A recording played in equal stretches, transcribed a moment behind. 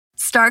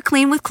Start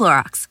clean with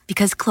Clorox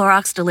because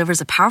Clorox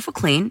delivers a powerful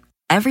clean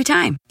every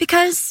time.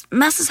 Because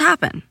messes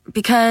happen.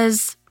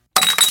 Because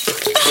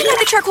I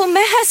got a charcoal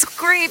mask.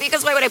 Great,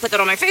 because why would I put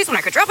that on my face when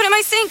I could drop it in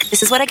my sink?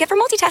 This is what I get for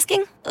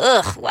multitasking.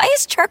 Ugh, why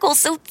is charcoal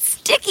so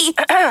sticky?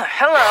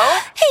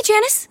 Hello? Hey,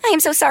 Janice. I am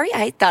so sorry.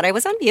 I thought I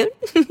was on mute.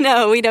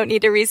 No, we don't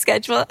need to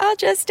reschedule. I'll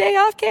just stay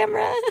off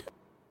camera.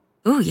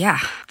 Ooh, yeah,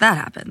 that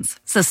happens.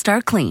 So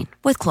start clean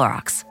with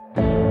Clorox.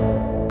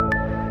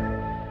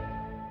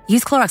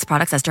 Use Clorox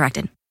products as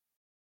directed.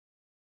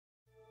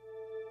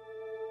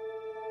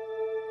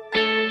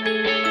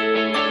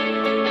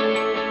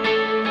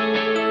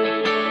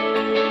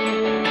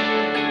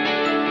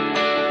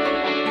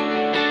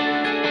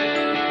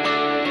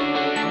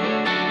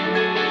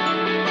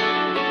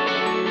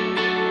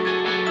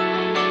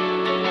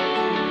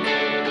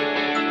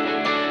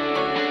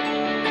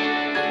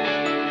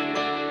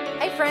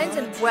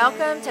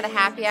 Welcome to the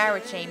Happy Hour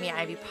with Jamie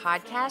Ivy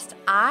podcast.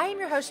 I'm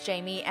your host,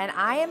 Jamie, and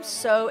I am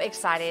so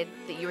excited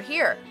that you're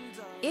here.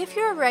 If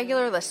you're a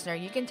regular listener,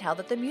 you can tell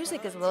that the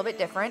music is a little bit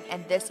different,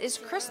 and this is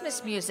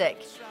Christmas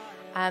music.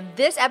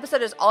 This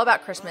episode is all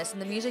about Christmas,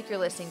 and the music you're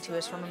listening to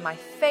is from one of my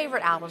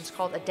favorite albums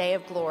called A Day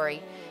of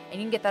Glory, and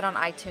you can get that on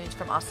iTunes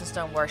from Austin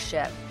Stone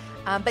Worship.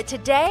 But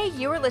today,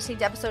 you are listening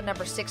to episode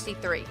number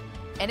 63,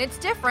 and it's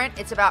different.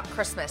 It's about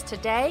Christmas.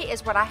 Today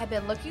is what I have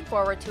been looking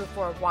forward to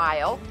for a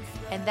while,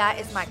 and that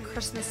is my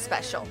Christmas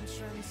special.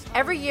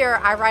 Every year,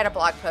 I write a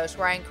blog post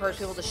where I encourage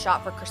people to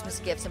shop for Christmas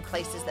gifts in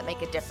places that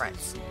make a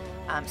difference.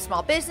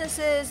 Small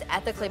businesses,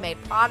 ethically made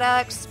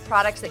products,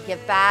 products that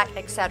give back,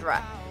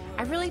 etc.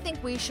 I really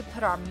think we should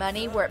put our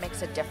money where it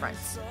makes a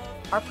difference.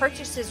 Our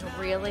purchases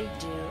really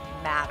do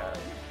matter.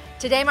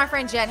 Today, my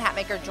friend Jen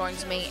Hatmaker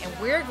joins me, and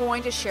we're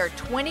going to share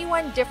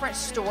 21 different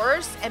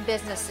stores and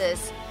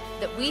businesses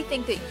that we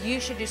think that you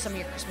should do some of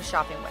your Christmas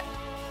shopping with.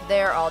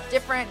 They're all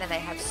different, and they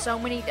have so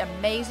many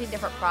amazing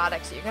different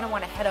products that you're going to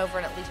want to head over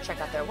and at least check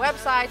out their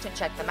websites and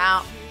check them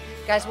out.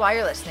 Guys, while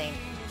you're listening,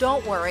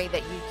 don't worry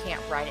that you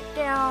can't write it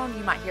down.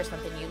 You might hear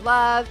something you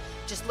love.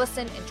 Just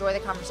listen, enjoy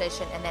the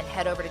conversation, and then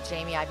head over to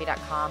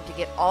jamieivy.com to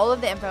get all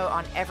of the info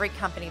on every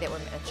company that we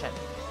mentioned.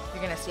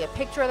 You're going to see a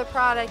picture of the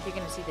product. You're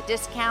going to see the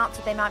discounts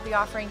that they might be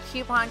offering,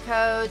 coupon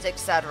codes,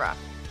 etc.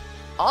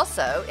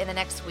 Also, in the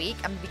next week,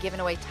 I'm going to be giving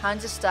away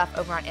tons of stuff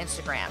over on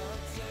Instagram.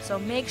 So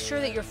make sure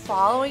that you're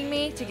following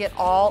me to get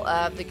all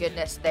of the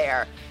goodness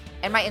there.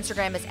 And my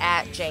Instagram is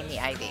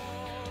 @JamieIvy.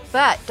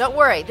 But don't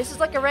worry, this is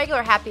like a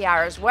regular happy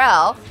hour as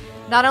well.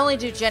 Not only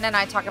do Jen and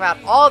I talk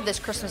about all of this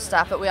Christmas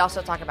stuff, but we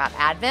also talk about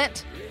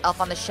Advent, Elf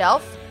on the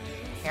Shelf,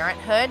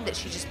 Parenthood that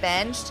she just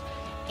binged,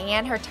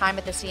 and her time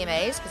at the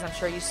CMAs, because I'm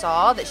sure you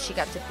saw that she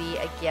got to be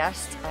a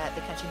guest at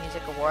the Country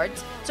Music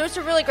Awards. So it's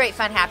a really great,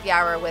 fun happy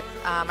hour with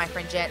my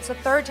friend Jen. It's the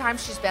third time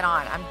she's been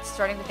on. I'm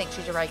starting to think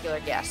she's a regular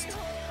guest.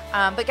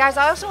 But guys,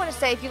 I also want to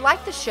say, if you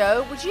like the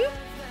show, would you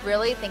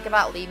really think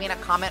about leaving a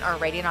comment or a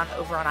rating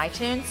over on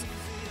iTunes?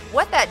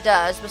 What that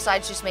does,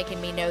 besides just making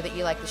me know that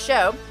you like the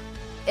show,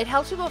 it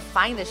helps people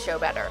find the show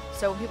better.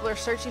 So when people are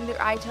searching through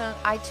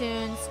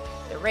iTunes,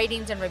 the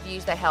ratings and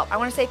reviews, that help. I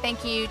want to say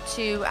thank you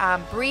to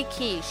Bree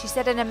Key. She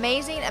said an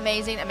amazing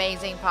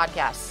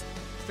podcast.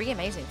 Bree,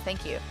 amazing.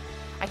 Thank you.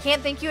 I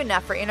can't thank you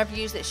enough for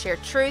interviews that share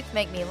truth,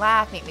 make me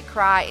laugh, make me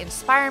cry,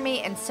 inspire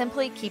me, and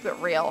simply keep it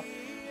real.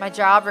 My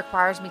job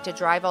requires me to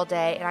drive all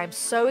day, and I'm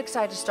so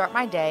excited to start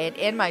my day and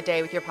end my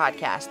day with your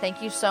podcast.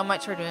 Thank you so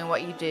much for doing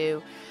what you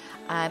do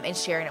and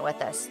sharing it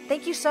with us.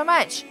 Thank you so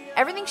much.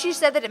 Everything she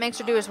said that it makes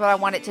her do is what I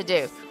want it to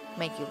do.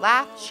 Make you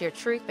laugh, share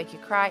truth, make you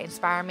cry,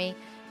 inspire me,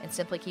 and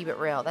simply keep it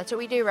real. That's what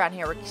we do around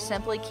here. We're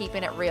simply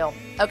keeping it real.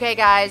 Okay,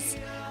 guys,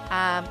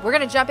 we're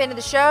going to jump into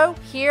the show.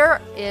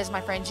 Here is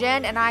my friend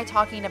Jen and I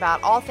talking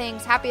about all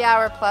things happy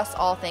hour plus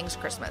all things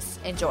Christmas.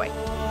 Enjoy.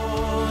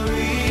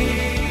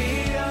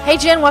 Hey,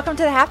 Jen, welcome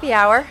to the happy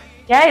hour.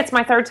 Yeah, it's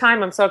my third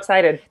time. I'm so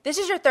excited. This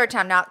is your third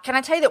time. Now, can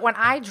I tell you that when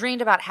I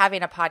dreamed about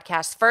having a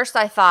podcast, first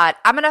I thought,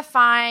 I'm going to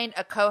find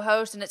a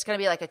co-host and it's going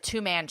to be like a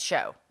two-man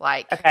show.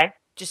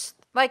 Just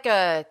like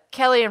a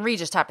Kelly and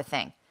Regis type of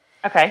thing.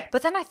 Okay.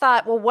 But then I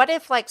thought, well, what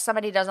if like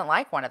somebody doesn't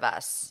like one of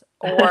us?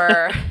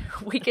 Or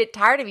we get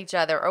tired of each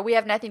other, or we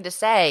have nothing to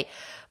say.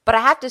 But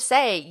I have to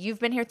say, you've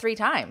been here 3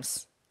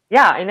 times.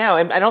 Yeah, I know.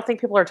 I don't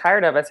think people are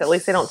tired of us. At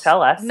least they don't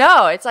tell us.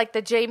 No, it's like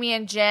the Jamie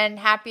and Jen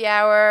happy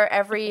hour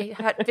every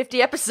 50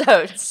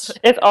 episodes.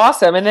 It's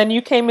awesome. And then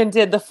you came and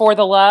did the For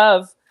the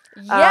Love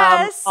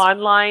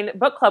online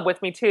book club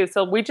with me too.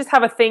 So we just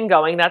have a thing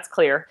going. That's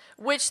clear.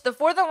 Which the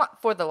For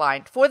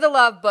the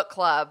Love book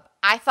club,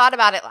 I thought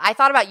about it. I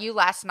thought about you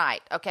last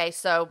night. Okay,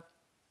 so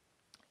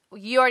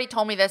you already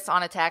told me this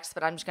on a text,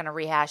 but I'm just going to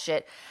rehash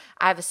it.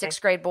 I have a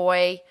 6th grade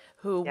boy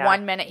who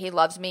one minute he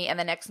loves me and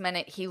the next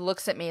minute he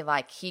looks at me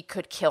like he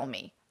could kill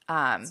me.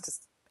 It's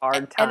just hard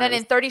times. And then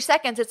in 30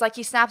 seconds, it's like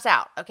he snaps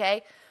out,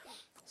 okay?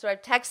 So I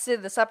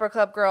texted the Supper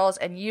Club girls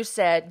and you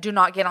said, do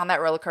not get on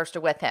that roller coaster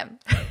with him.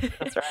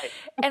 That's right.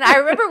 And I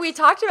remember we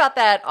talked about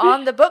that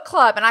on the book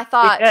club and I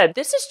thought,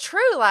 this is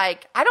true.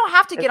 Like, I don't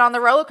have to get on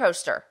the roller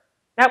coaster.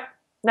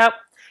 Nope.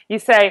 You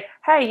say,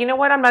 hey, you know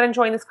what? I'm not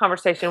enjoying this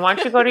conversation. Why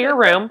don't you go to your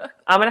room?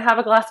 I'm going to have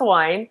a glass of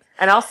wine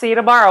and I'll see you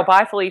tomorrow.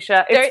 Bye,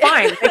 Felicia. It's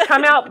fine. They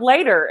come out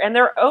later and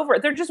they're over.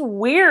 They're just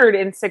weird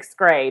in 6th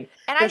grade.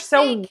 And they're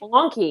so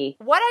wonky.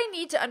 What I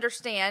need to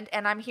understand,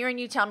 and I'm hearing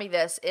you tell me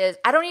this, is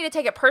I don't need to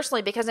take it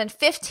personally because in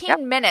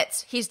 15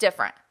 minutes, he's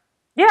different.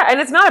 Yeah, and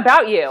it's not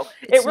about you.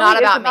 It's not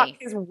about me.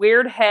 His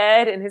weird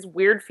head and his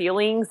weird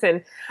feelings.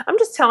 And I'm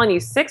just telling you,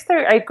 6th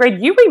or 8th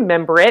grade, you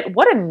remember it.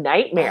 What a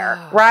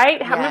nightmare, right?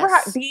 Yes. Remember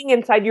being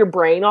inside your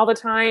brain all the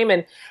time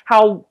and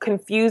how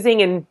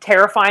confusing and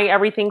terrifying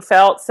everything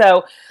felt.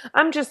 So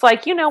I'm just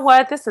like, you know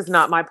what? This is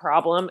not my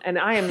problem, and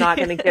I am not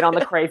going to get on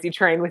the crazy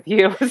train with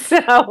you.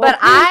 But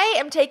I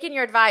am taking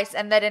your advice,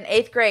 and that in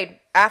 8th grade,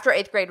 after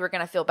 8th grade, we're going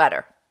to feel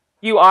better.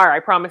 You are, I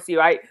promise you.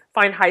 I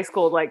find high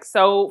school like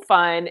so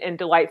fun and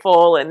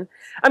delightful, and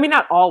I mean,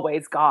 not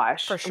always,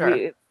 gosh, for sure,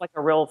 it's like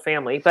a real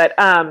family, but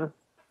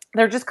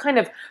they're just kind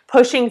of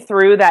pushing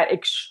through that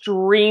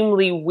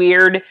extremely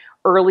weird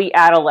early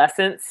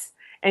adolescence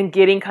and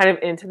getting kind of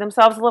into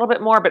themselves a little bit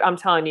more. But I'm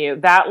telling you,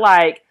 that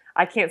like,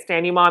 I can't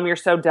stand you, Mom, you're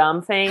so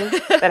dumb thing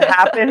that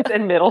happens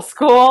in middle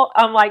school.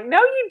 I'm like, no,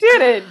 you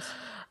didn't.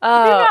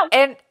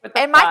 And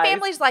my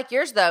family's like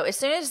yours, though. As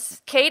soon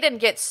as Caden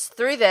gets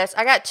through this,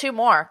 I got 2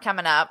 more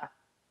coming up.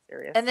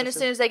 Serious. And then as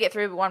soon as they get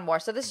through, 1 more.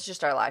 So this is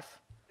just our life.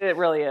 It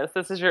really is.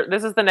 This is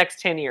the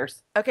next 10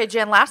 years. Okay,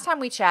 Jen, last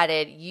time we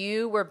chatted,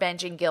 you were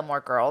binging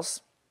Gilmore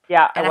Girls.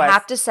 Yeah, and I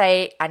have to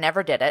say, I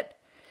never did it.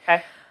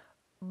 Okay.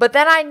 But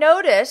then I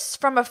noticed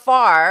from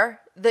afar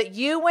that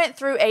you went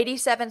through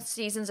 87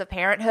 seasons of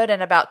Parenthood in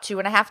about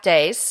 2.5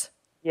 days.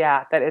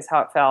 Yeah, that is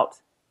how it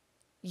felt.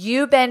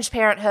 You binge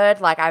Parenthood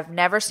like I've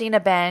never seen a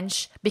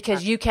binge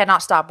because you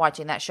cannot stop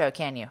watching that show,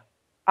 can you?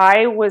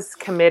 I was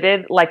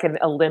committed like an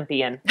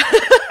Olympian.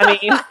 I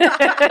mean,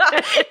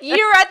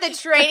 you were at the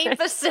training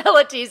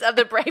facilities of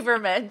the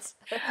Bravermans.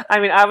 I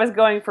mean, I was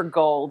going for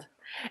gold.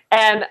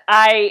 And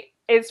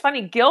it's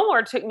funny,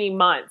 Gilmore took me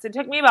months. It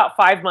took me about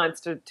 5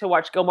 months to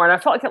watch Gilmore, and I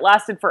felt like it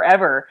lasted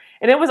forever.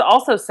 And it was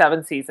also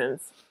 7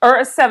 seasons.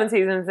 Or 7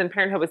 seasons, and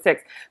Parenthood was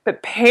 6.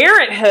 But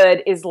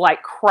Parenthood is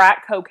like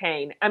crack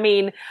cocaine. I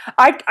mean,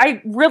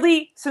 I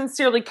really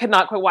sincerely could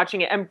not quit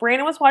watching it. And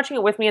Brandon was watching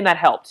it with me, and that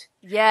helped.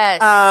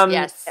 Yes,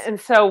 yes. And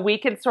so we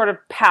could sort of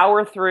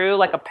power through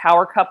like a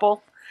power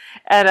couple.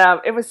 And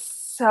it was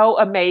so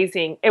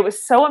amazing. It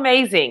was so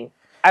amazing.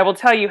 I will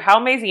tell you how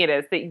amazing it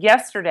is that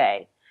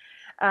yesterday,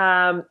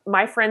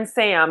 my friend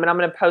Sam, and I'm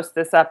going to post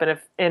this up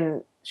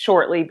in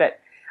shortly, but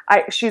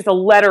she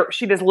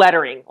does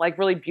lettering, like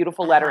really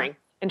beautiful lettering.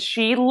 And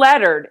she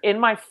lettered in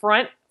my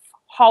front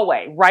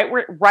hallway,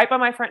 right by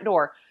my front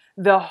door,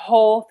 the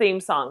whole theme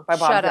song by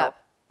Bob Dylan.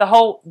 The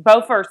whole,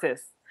 both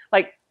verses,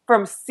 like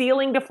from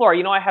ceiling to floor.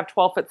 You know, I have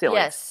 12-foot ceilings.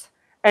 Yes.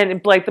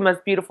 And like the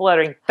most beautiful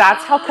lettering.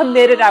 That's how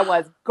committed I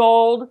was.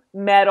 Gold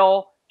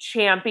medal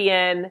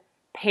champion,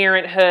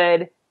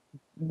 Parenthood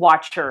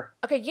watcher.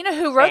 Okay, you know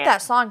who wrote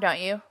that song, don't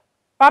you?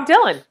 Bob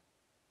Dylan.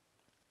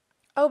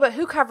 Oh, but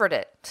who covered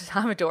it?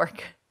 I'm a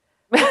dork.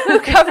 Who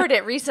covered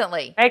it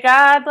recently? May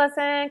God bless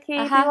and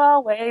keep you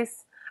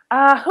always.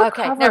 Who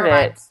covered never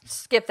mind. it?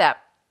 Skip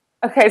that.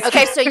 Okay,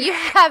 so you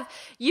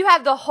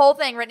have the whole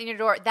thing written in your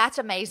door. That's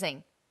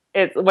amazing.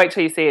 Wait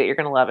till you see it. You're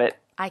going to love it.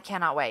 I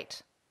cannot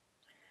wait.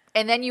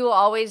 And then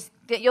you'll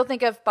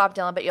think of Bob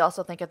Dylan, but you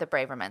also think of the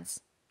Bravermans.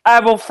 I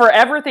will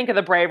forever think of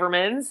the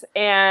Bravermans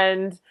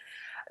and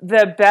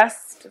the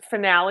best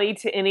finale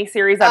to any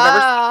series I've ever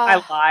seen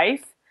in my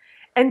life.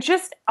 And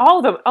just all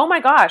of them. Oh my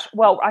gosh.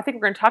 Well, I think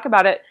we're going to talk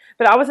about it.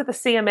 But I was at the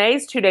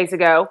CMAs 2 days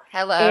ago.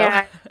 Hello. And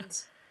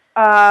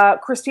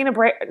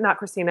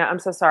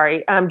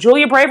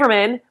Julia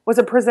Braverman was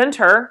a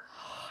presenter.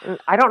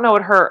 I don't know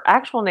what her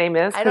actual name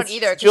is. I don't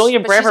either. Julia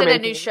Braverman. She's in a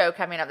new show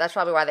coming up. That's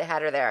probably why they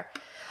had her there.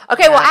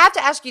 Okay, well, I have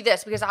to ask you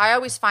this because I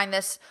always find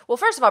this. Well,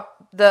 first of all,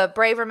 the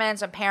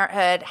Bravermans and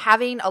Parenthood,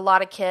 having a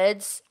lot of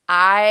kids,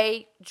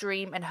 I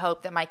dream and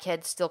hope that my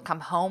kids still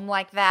come home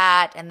like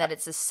that and that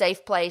it's a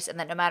safe place and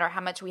that no matter how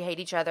much we hate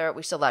each other,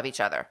 we still love each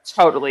other.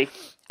 Totally.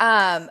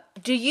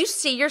 Do you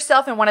see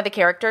yourself in one of the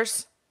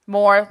characters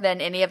more than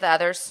any of the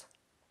others?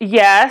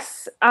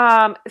 Yes.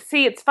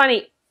 See, it's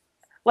funny.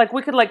 Like,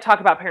 we could talk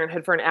about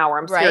Parenthood for an hour.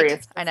 I'm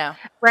serious. I know.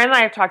 Brandon and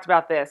I have talked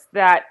about this,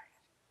 that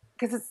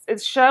because it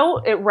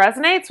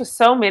resonates with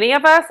so many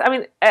of us. I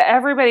mean,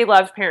 everybody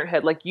loves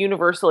Parenthood, like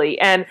universally.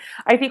 And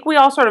I think we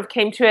all sort of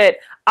came to it.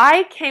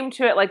 I came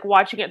to it like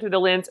watching it through the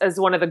lens as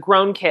one of the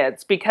grown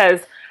kids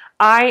because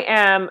I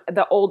am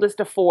the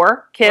oldest of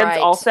 4 kids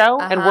also.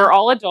 And we're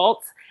all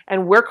adults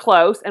and we're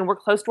close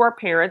to our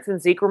parents.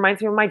 And Zeke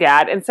reminds me of my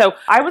dad. And so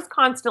I was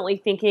constantly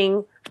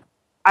thinking,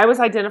 I was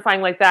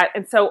identifying like that.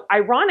 And so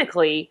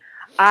ironically,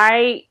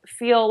 I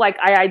feel like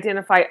I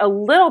identify a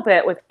little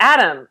bit with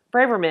Adam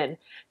Braverman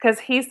because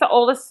he's the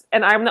oldest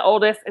and I'm the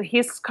oldest and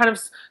he's kind of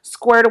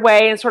squared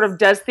away and sort of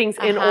does things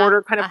in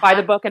order kind of by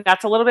the book. And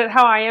that's a little bit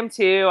how I am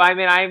too. I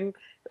mean,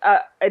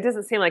 it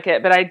doesn't seem like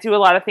it, but I do a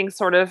lot of things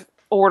sort of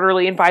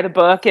orderly and by the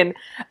book and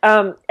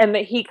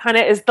that he kind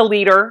of is the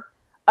leader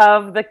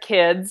of the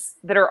kids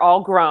that are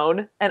all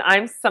grown, and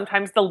I'm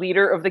sometimes the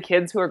leader of the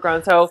kids who are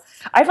grown. So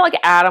I feel like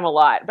Adam a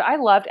lot, but I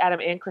loved Adam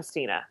and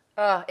Christina.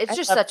 It's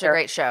just such a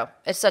great show.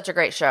 It's such a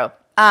great show.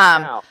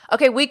 Wow.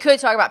 Okay, we could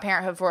talk about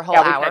parenthood for a whole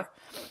hour, Okay.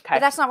 but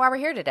that's not why we're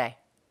here today.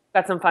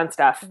 Got some fun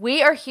stuff.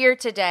 We are here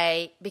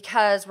today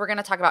because we're going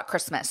to talk about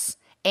Christmas.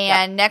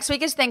 And next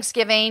week is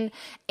Thanksgiving,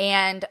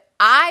 and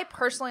I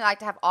personally like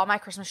to have all my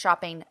Christmas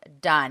shopping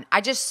done.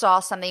 I just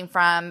saw something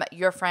from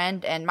your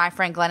friend and my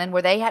friend Glennon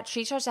where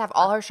she tries to have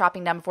all her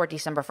shopping done before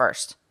December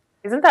 1st.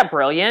 Isn't that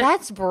brilliant?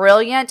 That's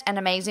brilliant and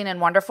amazing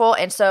and wonderful.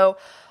 And so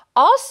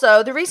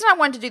also, the reason I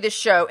wanted to do this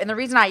show, and the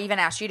reason I even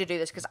asked you to do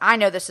this, because I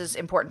know this is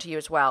important to you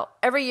as well.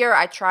 Every year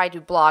I try to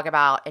blog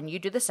about, and you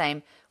do the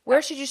same,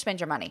 where should you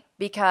spend your money?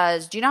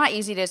 Because do you know how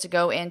easy it is to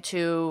go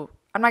into,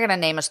 I'm not going to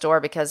name a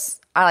store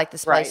because I like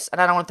this place and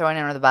I don't want to throw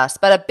anyone under the bus,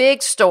 but a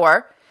big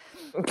store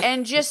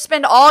and just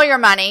spend all your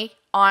money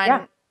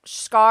on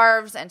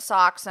scarves and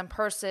socks and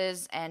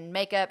purses and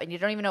makeup, and you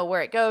don't even know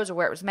where it goes or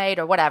where it was made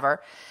or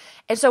whatever.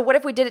 And so what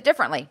if we did it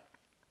differently?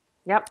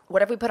 Yep.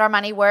 What if we put our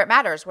money where it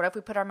matters? What if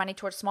we put our money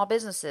towards small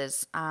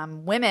businesses,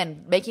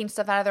 women making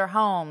stuff out of their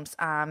homes,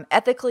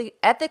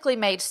 ethically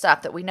made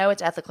stuff that we know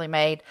it's ethically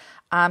made,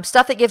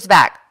 stuff that gives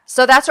back.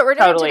 So that's what we're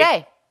doing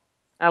today.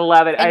 I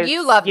love it. And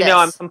you love this. You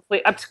know,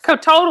 I'm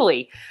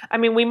totally. I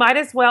mean, we might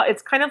as well.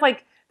 It's kind of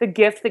like the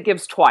gift that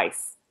gives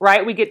twice,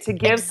 right? We get to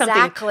give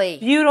something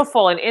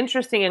beautiful and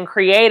interesting and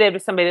creative to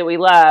somebody that we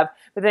love,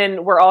 but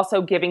then we're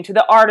also giving to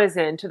the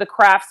artisan, to the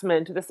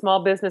craftsman, to the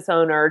small business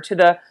owner, to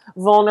the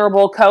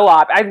vulnerable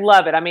co-op. I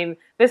love it. I mean,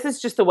 this is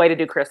just the way to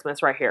do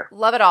Christmas right here.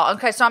 Love it all.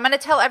 Okay, so I'm going to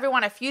tell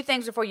everyone a few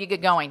things before you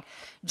get going.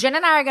 Jen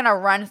and I are going to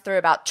run through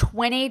about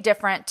 20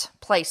 different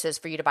places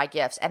for you to buy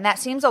gifts, and that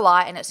seems a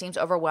lot and it seems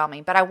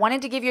overwhelming, but I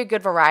wanted to give you a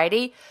good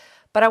variety.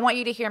 But I want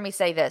you to hear me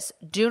say this.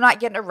 Do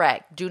not get in a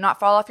wreck. Do not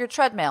fall off your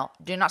treadmill.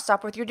 Do not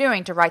stop what you're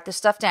doing to write this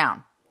stuff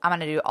down. I'm going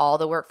to do all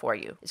the work for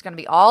you. It's going to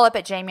be all up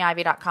at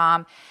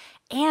jamieivy.com.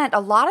 And a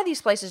lot of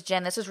these places,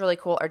 Jen, this is really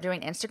cool, are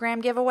doing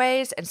Instagram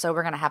giveaways. And so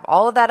we're going to have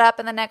all of that up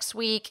in the next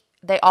week.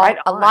 A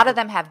lot of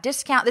them have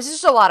discount. This is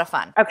just a lot of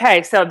fun.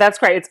 Okay, so that's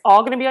great. It's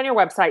all going to be on your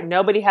website.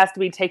 Nobody has to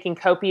be taking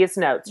copious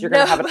notes. You're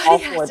going to have it all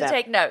for them. Nobody has to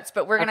take notes,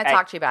 but we're going to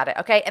talk to you about it.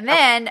 Okay, and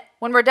then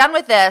when we're done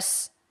with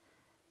this,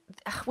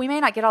 we may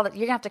not get all that. You're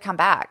going to have to come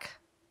back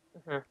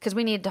because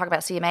we need to talk about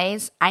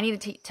CMAs. I need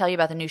to tell you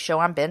about the new show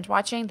I'm binge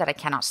watching that I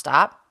cannot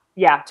stop.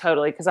 Yeah,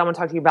 totally. Because I want to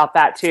talk to you about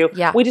that too.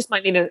 Yeah. We just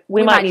might need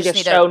we might need a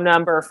show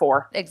number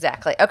 4.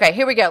 Exactly. Okay,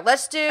 here we go.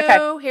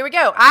 Here we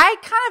go. I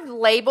kind of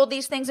labeled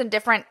these things in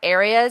different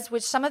areas,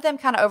 which some of them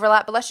kind of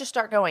overlap, but let's just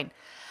start going.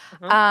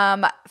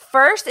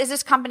 First is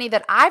this company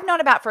that I've known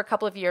about for a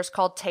couple of years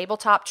called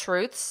Tabletop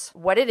Truths.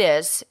 What it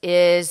is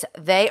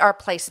they are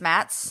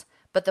placemats.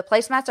 But the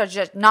placemats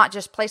are not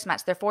just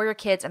placemats. They're for your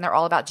kids, and they're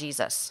all about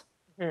Jesus.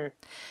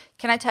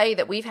 Can I tell you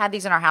that we've had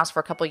these in our house for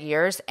a couple of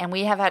years, and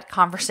we have had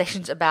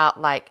conversations about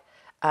like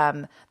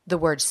the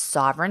word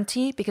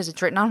sovereignty because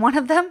it's written on one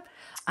of them.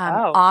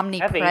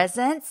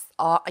 Omnipresence.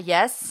 All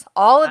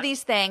of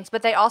these things.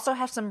 But they also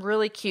have some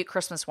really cute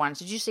Christmas ones.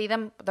 Did you see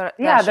them? They're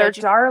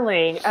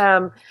darling.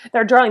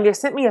 They're darling. They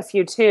sent me a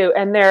few too,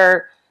 and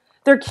they're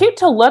cute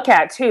to look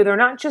at too. They're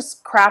not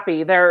just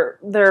crappy. They're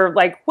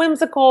like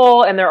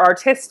whimsical and they're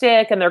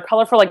artistic and they're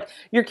colorful. Like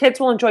your kids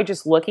will enjoy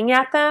just looking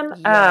at them.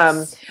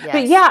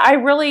 But yeah,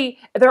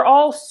 they're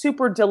all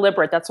super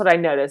deliberate. That's what I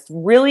noticed.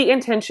 Really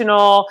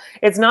intentional.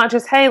 It's not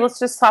just, hey, let's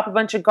just slap a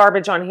bunch of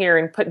garbage on here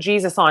and put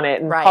Jesus on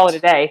it and call it a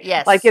day.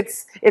 Yes. Like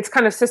it's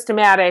kind of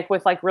systematic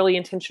with like really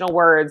intentional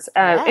words.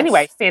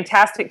 Anyway,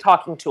 fantastic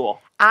talking tool.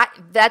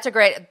 That's a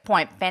great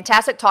point.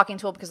 Fantastic talking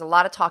tool because a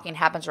lot of talking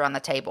happens around the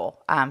table,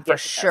 for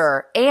sure.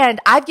 And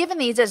I've given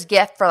these as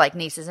gift for like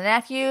nieces and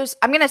nephews.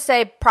 I'm going to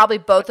say probably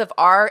both of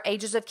our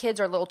ages of kids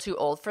are a little too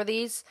old for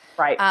these.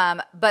 Right.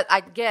 But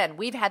again,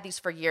 we've had these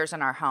for years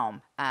in our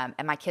home,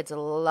 and my kids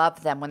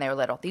loved them when they were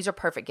little. These are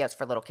perfect gifts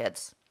for little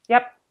kids.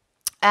 Yep.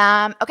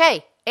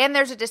 Okay. And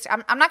there's a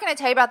discount. I'm not going to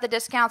tell you about the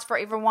discounts for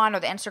everyone or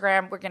the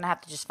Instagram. We're going to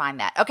have to just find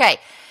that. Okay.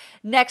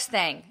 Next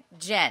thing,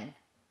 Jen.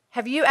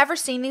 Have you ever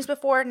seen these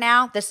before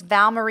now? This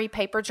Val Marie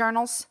paper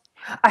journals?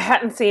 I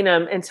hadn't seen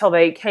them until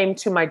they came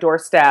to my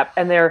doorstep,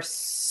 and they're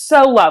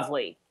so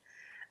lovely.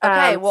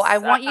 Okay, well, I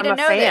want you to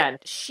know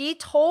that she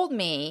told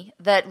me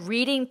that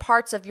reading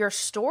parts of your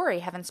story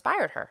have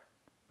inspired her.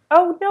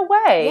 Oh, no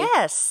way.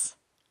 Yes,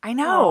 I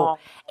know.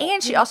 Oh.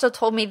 And she also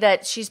told me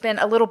that she's been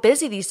a little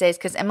busy these days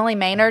because Emily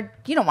Maynard,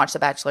 you don't watch The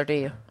Bachelor, do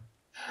you?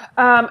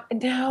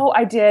 No,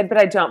 I did, but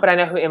I don't. But I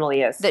know who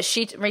Emily is. That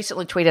she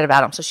recently tweeted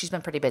about him, so she's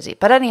been pretty busy.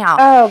 But anyhow,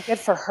 oh, good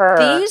for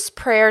her. These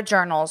prayer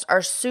journals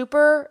are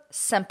super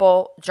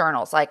simple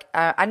journals. Like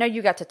I know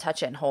you got to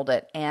touch it and hold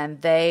it,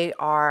 and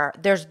they're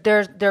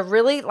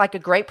really like a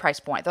great price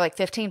point. They're like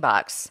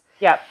 $15.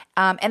 Yep.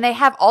 And they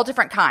have all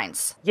different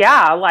kinds.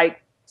 Yeah,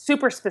 like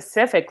super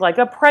specific, like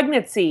a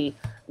pregnancy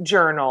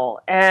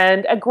journal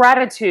and a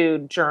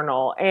gratitude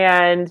journal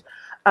and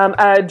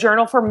a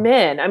journal for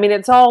men. I mean,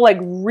 it's all like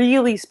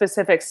really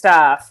specific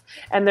stuff,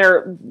 and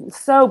they're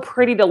so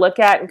pretty to look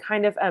at and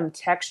kind of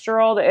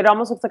textural. It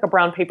almost looks like a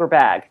brown paper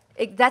bag.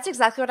 That's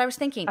exactly what I was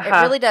thinking. It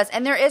really does.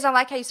 And there is, I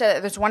like how you said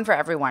it, there's one for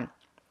everyone.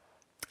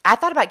 I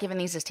thought about giving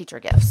these as teacher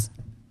gifts.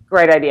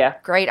 Great idea.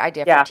 Great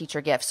idea for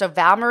teacher gifts. So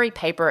Val Marie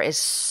Paper is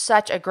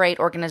such a great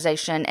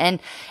organization.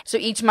 And so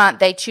each month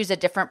they choose a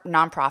different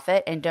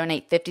nonprofit and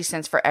donate 50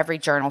 cents for every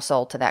journal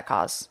sold to that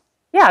cause.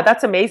 Yeah,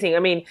 that's amazing. I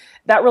mean,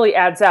 that really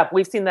adds up.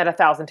 We've seen that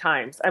 1,000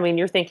 times. I mean,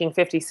 you're thinking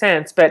 50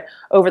 cents, but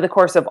over the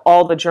course of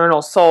all the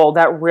journals sold,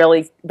 that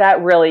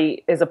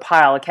really is a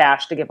pile of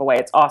cash to give away.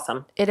 It's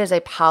awesome. It is a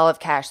pile of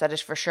cash, that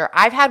is for sure.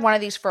 I've had one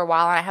of these for a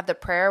while, and I have the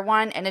prayer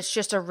one, and it's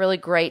just a really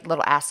great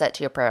little asset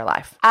to your prayer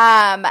life.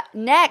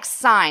 Next,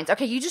 signs.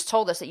 Okay, you just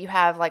told us that you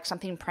have like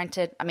something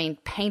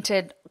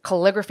painted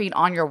calligraphy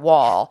on your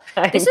wall.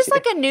 This is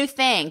like a new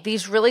thing.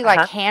 These really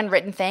like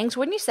handwritten things.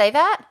 Wouldn't you say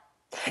that?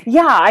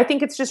 Yeah, I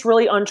think it's just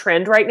really on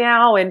trend right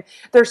now. And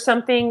there's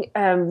something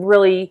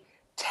really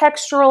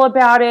textural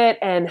about it,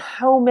 and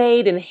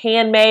homemade and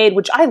handmade,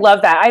 which I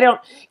love that.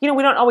 We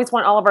don't always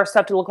want all of our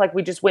stuff to look like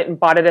we just went and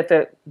bought it at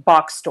the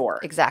box store.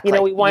 Exactly.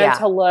 We want it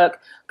to look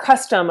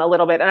custom a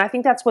little bit. And I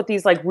think that's what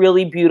these like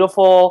really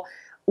beautiful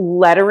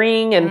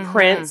lettering and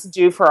prints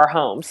do for our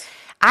homes.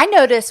 I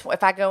notice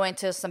if I go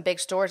into some big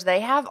stores,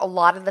 they have a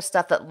lot of the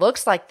stuff that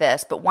looks like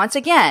this, but once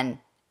again,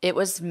 it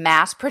was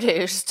mass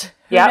produced.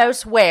 Who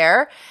knows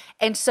where?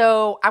 And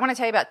so I want to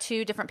tell you about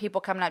two different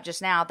people coming up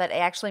just now that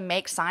actually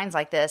make signs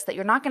like this that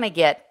you're not going to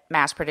get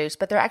mass produced,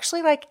 but they're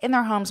actually like in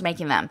their homes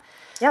making them.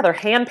 Yeah, they're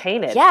hand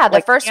painted. Yeah,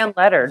 the first hand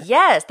lettered.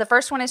 Yes, the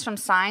first one is from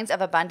Signs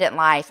of Abundant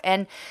Life,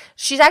 and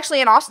she's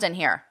actually in Austin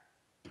here.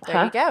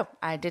 There you go.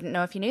 I didn't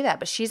know if you knew that,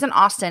 but she's in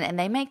Austin,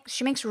 and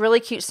she makes really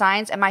cute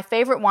signs. And my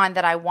favorite one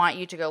that I want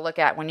you to go look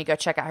at when you go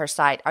check out her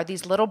site are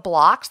these little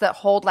blocks that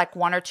hold like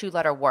 1 or 2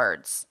 letter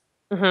words.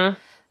 Mm-hmm.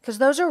 Because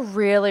those are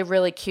really,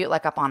 really cute,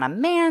 like up on a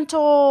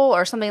mantle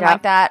or something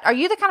like that. Are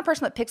you the kind of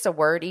person that picks a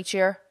word each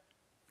year?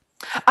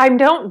 I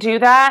don't do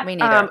that. Me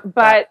neither.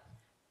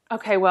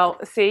 Okay, well,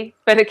 see,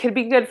 but it could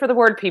be good for the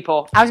word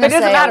people. I was going to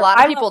say, a lot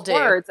of people do.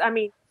 Words. I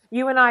mean,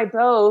 you and I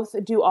both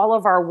do all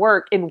of our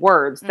work in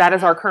words. That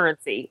is our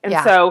currency. And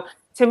so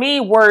to me,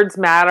 words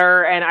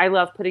matter, and I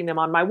love putting them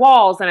on my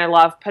walls, and I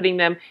love putting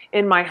them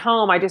in my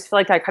home. I just feel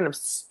like I kind of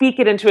speak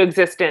it into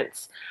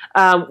existence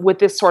with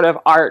this sort of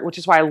art, which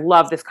is why I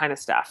love this kind of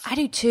stuff. I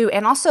do too.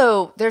 And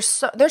also, there's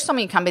so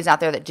many companies out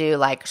there that do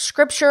like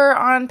scripture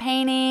on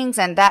paintings,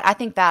 and that I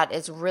think that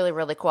is really,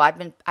 really cool.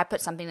 I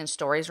put something in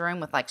Story's room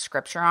with like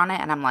scripture on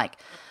it, and I'm like,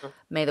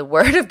 may the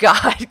word of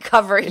God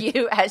cover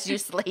you as you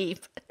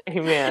sleep.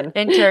 Amen.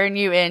 And turn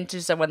you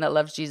into someone that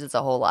loves Jesus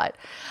a whole lot.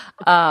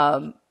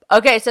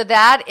 Okay, so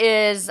that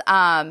is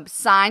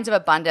Signs of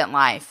Abundant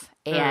Life,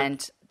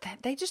 and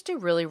they just do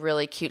really,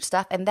 really cute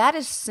stuff, and that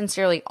is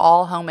sincerely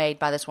all homemade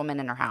by this woman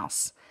in her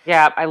house.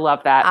 Yeah, I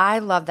love that. I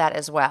love that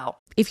as well.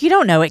 If you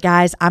don't know it,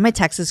 guys, I'm a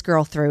Texas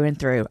girl through and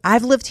through.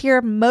 I've lived here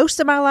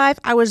most of my life.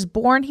 I was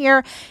born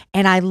here,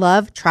 and I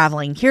love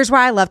traveling. Here's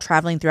why I love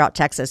traveling throughout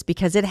Texas,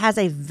 because it has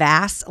a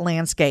vast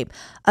landscape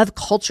of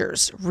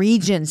cultures,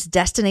 regions,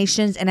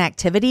 destinations, and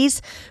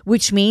activities,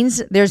 which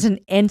means there's an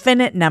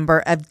infinite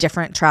number of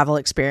different travel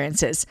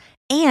experiences.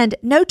 And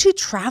no two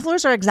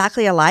travelers are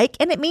exactly alike,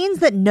 and it means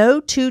that no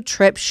two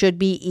trips should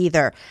be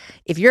either.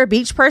 If you're a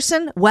beach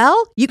person,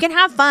 well, you can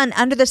have fun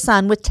under the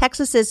sun with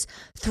Texas's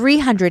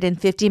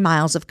 350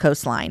 miles of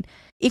coastline.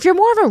 If you're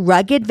more of a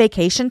rugged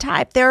vacation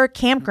type, there are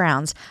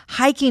campgrounds,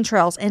 hiking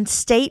trails, and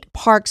state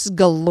parks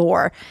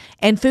galore.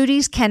 And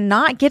foodies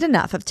cannot get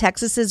enough of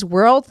Texas's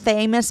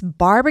world-famous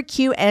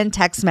barbecue and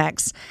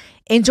Tex-Mex.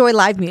 Enjoy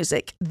live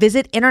music,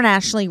 visit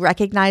internationally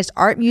recognized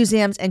art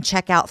museums, and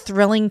check out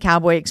thrilling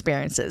cowboy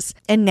experiences.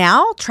 And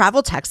now,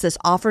 Travel Texas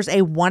offers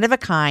a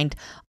one-of-a-kind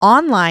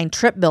online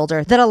trip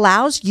builder that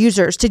allows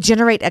users to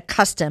generate a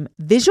custom,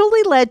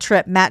 visually led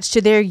trip matched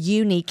to their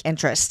unique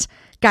interests.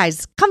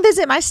 Guys, come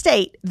visit my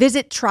state.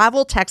 Visit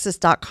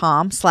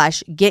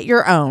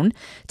traveltexas.com/getyourown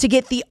to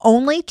get the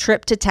only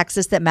trip to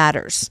Texas that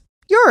matters.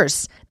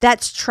 Yours.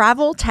 That's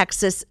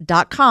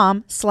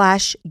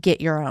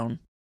traveltexas.com/getyourown.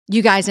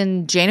 You guys,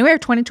 in January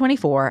of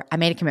 2024, I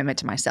made a commitment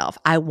to myself.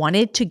 I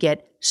wanted to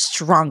get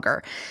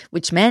stronger,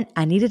 which meant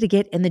I needed to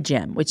get in the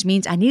gym, which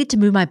means I needed to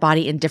move my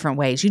body in different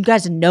ways. You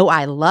guys know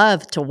I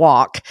love to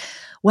walk.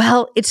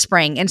 Well, it's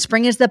spring, and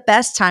spring is the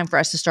best time for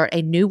us to start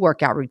a new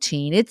workout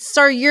routine. It's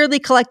our yearly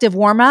collective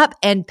warm-up,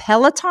 and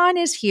Peloton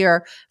is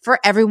here for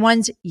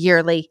everyone's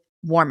yearly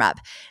warm-up.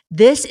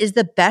 This is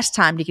the best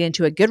time to get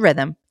into a good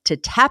rhythm, to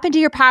tap into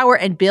your power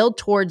and build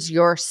towards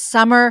your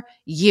summer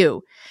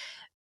you.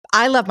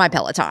 I love my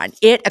Peloton.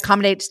 It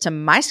accommodates to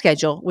my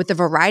schedule with a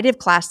variety of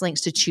class links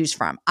to choose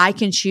from. I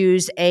can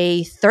choose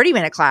a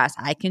 30-minute class.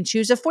 I can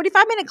choose a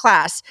 45-minute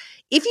class.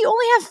 If you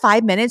only have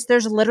 5 minutes,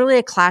 there's literally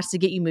a class to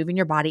get you moving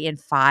your body in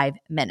 5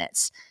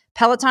 minutes.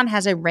 Peloton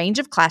has a range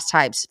of class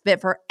types fit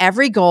for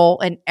every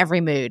goal and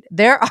every mood.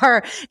 There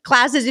are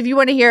classes if you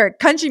want to hear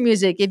country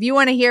music, if you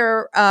want to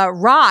hear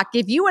rock,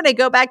 if you want to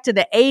go back to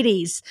the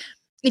 80s.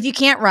 If you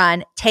can't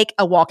run, take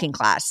a walking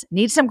class.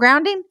 Need some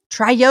grounding?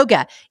 Try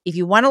yoga. If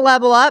you want to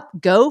level up,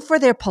 go for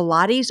their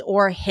Pilates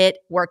or HIIT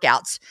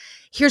workouts.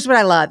 Here's what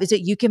I love is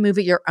that you can move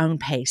at your own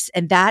pace.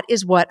 And that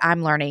is what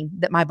I'm learning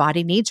that my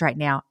body needs right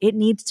now. It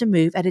needs to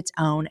move at its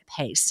own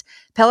pace.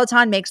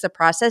 Peloton makes the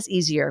process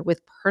easier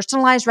with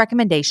personalized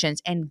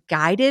recommendations and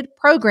guided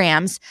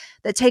programs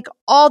that take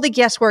all the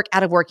guesswork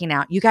out of working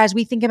out. You guys,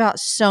 we think about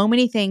so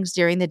many things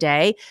during the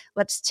day.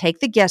 Let's take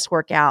the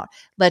guesswork out.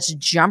 Let's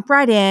jump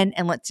right in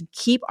and let's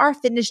keep our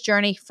fitness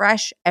journey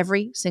fresh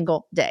every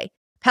single day.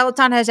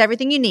 Peloton has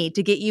everything you need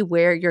to get you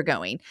where you're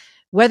going.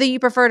 Whether you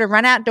prefer to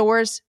run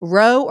outdoors,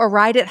 row or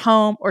ride at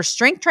home, or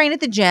strength train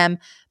at the gym,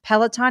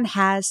 Peloton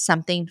has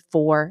something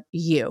for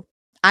you.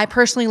 I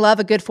personally love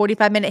a good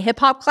 45-minute hip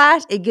hop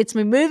class. It gets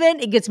me moving.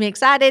 It gets me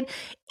excited.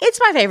 It's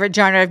my favorite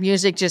genre of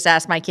music. Just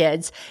ask my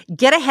kids.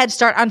 Get a head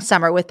start on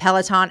summer with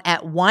Peloton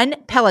at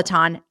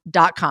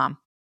onepeloton.com.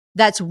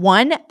 That's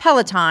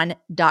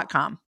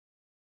onepeloton.com.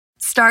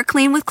 Start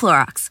clean with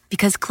Clorox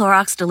because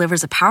Clorox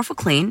delivers a powerful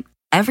clean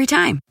every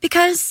time.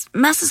 Because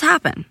messes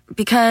happen.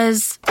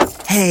 Because...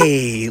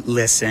 Hey,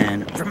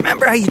 listen.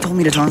 Remember how you told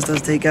me to toss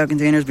those takeout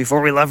containers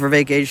before we left for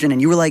vacation?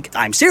 And you were like,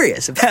 I'm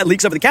serious. If that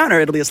leaks over the counter,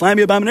 it'll be a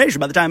slimy abomination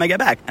by the time I get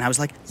back. And I was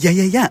like,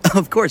 yeah,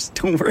 of course.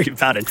 Don't worry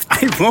about it.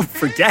 I won't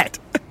forget.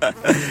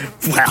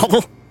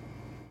 Well...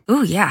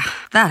 Ooh, yeah,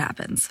 that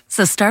happens.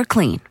 So start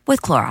clean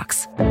with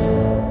Clorox.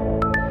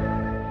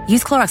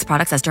 Use Clorox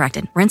products as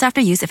directed. Rinse after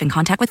use if in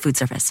contact with food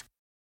surface.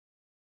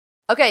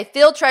 Okay,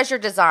 field treasure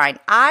design.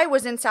 I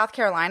was in South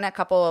Carolina a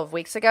couple of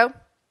weeks ago,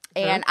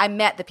 and I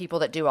met the people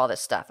that do all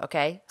this stuff,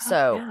 okay?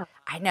 So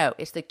I know.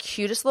 It's the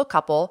cutest little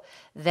couple.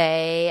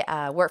 They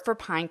work for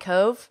Pine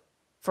Cove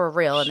for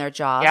real in their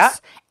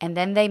jobs, and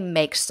then they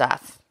make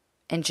stuff.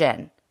 And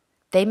Jen,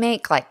 they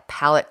make like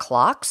pallet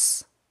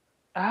clocks.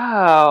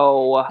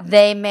 Oh.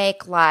 They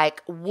make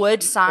like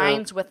wood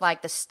signs with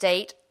like the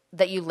state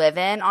that you live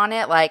in on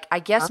it. Like, I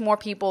guess more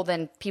people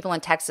than people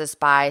in Texas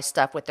buy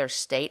stuff with their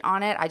state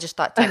on it. I just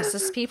thought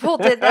Texas people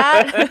did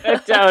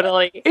that.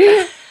 Totally.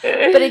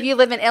 But if you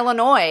live in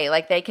Illinois,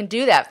 like they can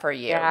do that for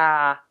you.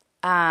 Yeah.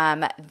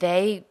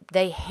 They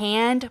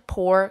hand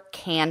pour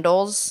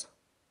candles.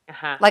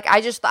 Like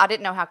I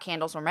didn't know how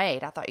candles were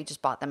made. I thought you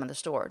just bought them in the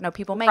store. No,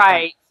 people make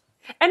them.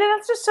 And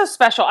that's just so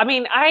special. I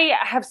mean, I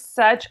have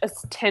such a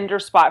tender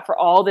spot for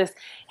all this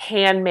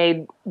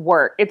handmade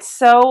work.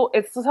 It's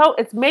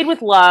made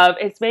with love.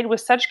 It's made with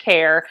such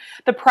care.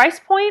 The price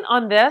point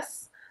on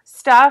this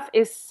stuff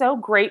is so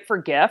great for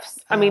gifts.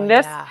 I mean,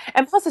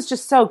 and plus it's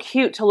just so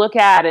cute to look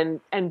at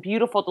and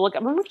beautiful to look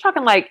at. I mean, we're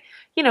talking like,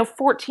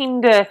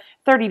 $14 to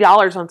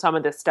 $30 on some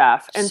of this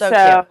stuff. And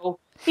so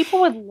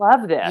people would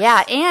love this.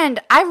 Yeah. And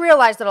I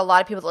realized that a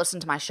lot of people that listen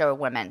to my show are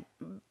women.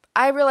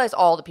 I realize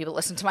all the people that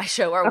listen to my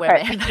show are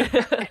women.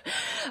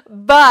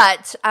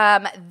 But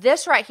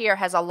this right here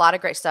has a lot of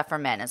great stuff for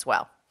men as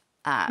well.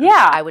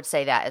 I would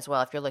say that as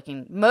well. If you're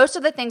looking, most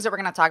of the things that we're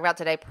going to talk about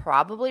today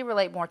probably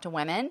relate more to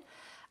women.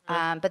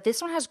 But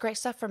this one has great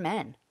stuff for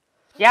men.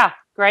 Yeah,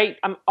 great.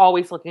 I'm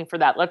always looking for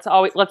that.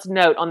 Let's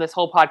note on this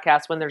whole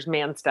podcast when there's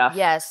man stuff.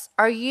 Yes.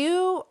 Do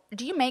you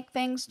make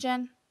things,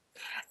 Jen?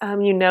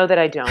 You know that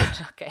I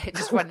don't. Okay, I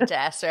just wanted to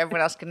ask so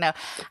everyone else can know.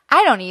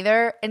 I don't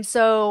either. And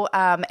so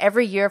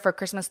every year for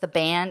Christmas, the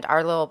band,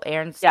 our little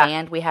Aaron's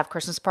band, we have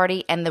Christmas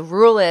party. And the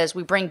rule is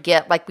we bring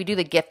we do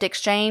the gift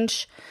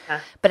exchange,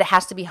 but it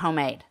has to be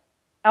homemade.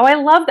 Oh, I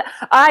love that.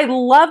 I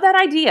love that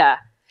idea.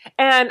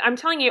 And I'm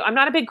telling you, I'm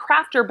not a big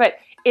crafter, but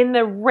in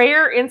the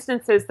rare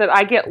instances that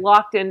I get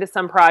locked into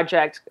some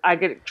project, I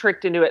get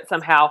tricked into it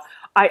somehow,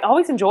 I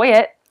always enjoy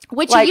it.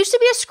 Which you used to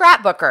be a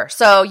scrapbooker,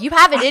 so you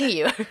have it in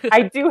you.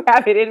 I do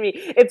have it in me.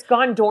 It's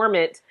gone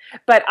dormant.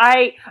 But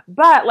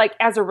like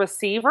as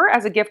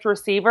a gift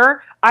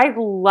receiver, I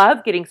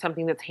love getting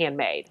something that's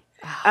handmade.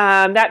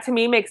 That to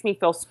me makes me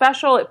feel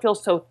special. It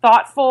feels so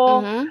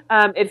thoughtful.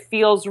 It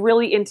feels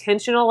really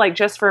intentional, like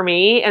just for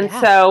me. And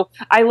so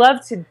I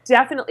love to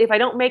definitely, if I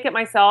don't make it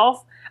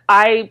myself,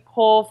 I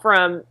pull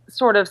from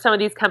sort of some of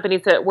these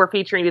companies that we're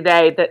featuring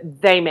today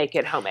that they make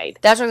it homemade.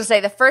 That's what I was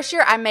going to say. The first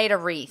year I made a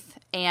wreath,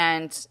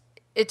 and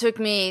it took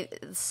me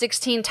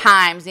 16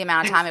 times the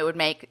amount of time it would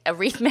make a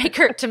wreath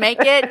maker to make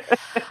it.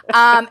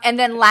 And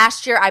then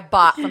last year I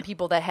bought from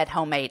people that had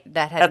made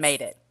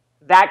it.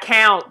 That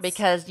counts.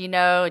 Because,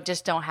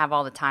 just don't have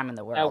all the time in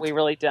the world. No, we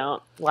really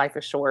don't. Life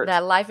is short.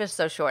 That life is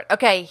so short.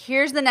 Okay,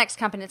 here's the next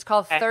company. It's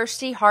called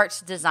Thirsty Hearts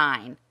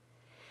Design.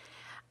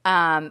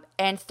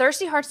 And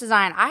Thirsty Hearts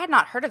Design, I had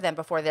not heard of them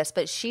before this,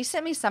 but she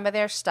sent me some of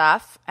their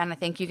stuff, and I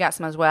think you got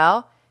some as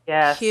well.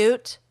 Yes.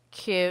 Cute,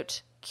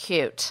 cute,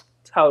 cute.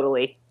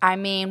 Totally. I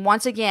mean,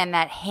 once again,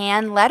 that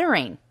hand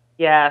lettering.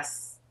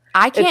 Yes.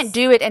 I can't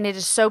do it, and it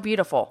is so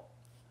beautiful.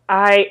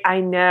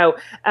 I know.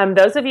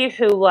 Those of you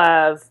who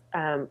love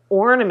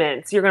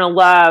ornaments, you're going to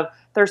love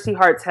Thirsty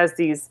Hearts has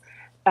these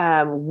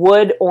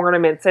wood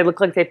ornaments. They look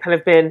like they've kind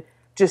of been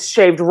just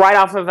shaved right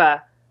off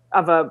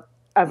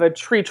of a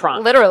tree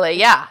trunk. Literally,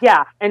 yeah.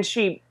 Yeah, and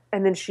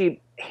then she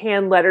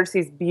hand letters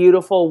these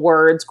beautiful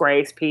words,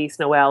 grace, peace,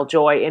 Noel,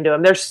 joy into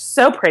them. They're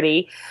so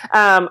pretty.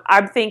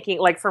 I'm thinking,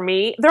 like, for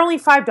me, they're only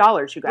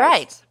 $5, you guys.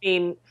 Right. I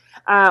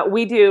mean,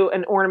 we do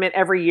an ornament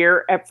every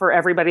year for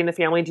everybody in the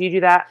family. Do you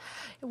do that?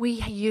 We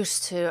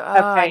used to.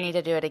 Oh, I need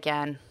to do it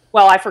again.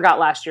 Well, I forgot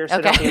last year, so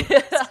Okay. don't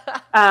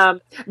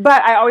do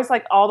but I always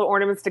like all the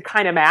ornaments to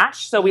kind of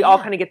match, so we all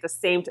kind of get the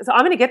same. So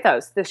I'm going to get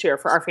those this year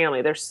for our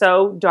family. They're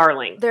so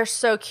darling. They're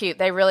so cute.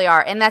 They really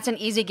are. And that's an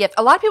easy gift.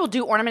 A lot of people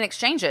do ornament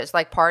exchanges,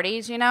 like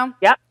parties, you know?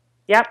 Yep,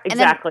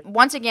 exactly. And then,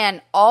 once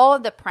again, all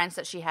of the prints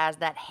that she has,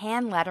 that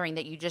hand lettering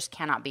that you just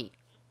cannot beat.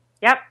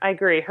 Yep, I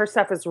agree. Her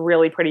stuff is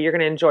really pretty. You're going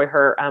to enjoy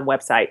her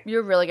website.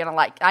 You're really going to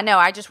like. I know.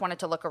 I just wanted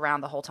to look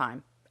around the whole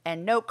time.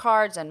 And note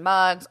cards and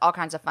mugs, all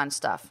kinds of fun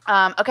stuff.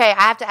 Okay,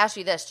 I have to ask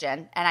you this,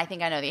 Jen, and I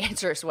think I know the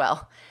answer as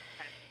well.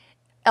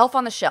 Elf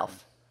on the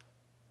Shelf.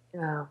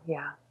 Oh,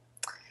 yeah.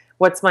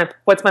 What's my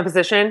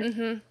position?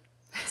 Mm-hmm.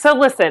 So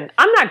listen,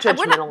 I'm not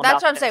judgmental about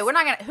that's what I'm this. saying. We're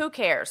not going to, who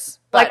cares?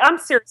 Like, I'm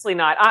seriously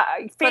not.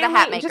 For the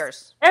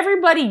Hatmakers.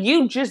 Everybody,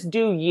 you just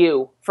do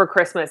you for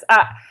Christmas.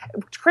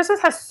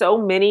 Christmas has so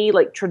many,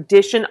 like,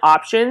 tradition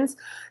options.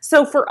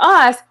 So for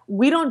us,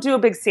 we don't do a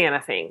big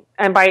Santa thing.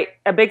 And by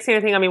a big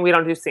Santa thing, I mean we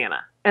don't do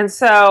Santa. And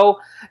so,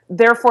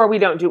 therefore, we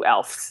don't do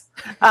elves.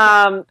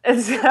 And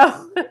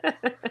so...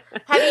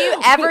 Have you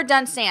ever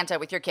done Santa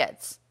with your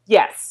kids?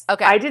 Yes.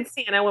 Okay. I did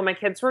Santa when my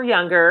kids were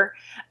younger.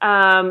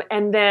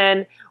 And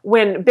then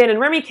when Ben and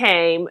Remy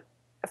came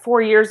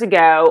 4 years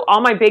ago, all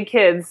my big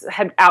kids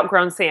had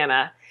outgrown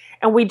Santa.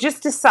 And we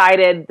just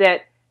decided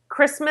that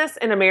Christmas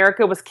in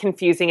America was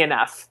confusing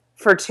enough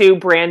for two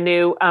brand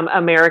new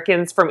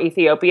Americans from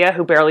Ethiopia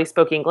who barely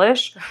spoke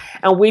English.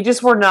 And we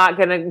just were not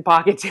going to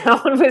bog it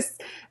down with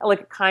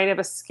like kind of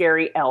a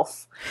scary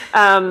elf.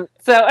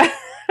 So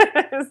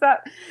is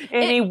that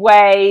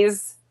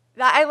anyways...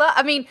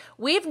 I mean,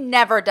 we've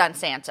never done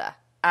Santa.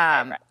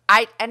 Right.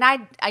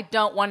 I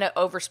don't want to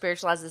over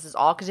spiritualize this at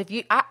all, because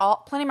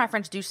plenty of my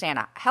friends do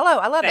Santa. Hello,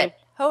 I love it.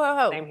 Ho ho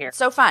ho. Same here. It's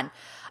so fun.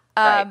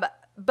 Right.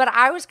 But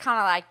I was kind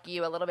of like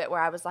you a little bit,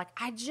 where I was like,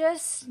 I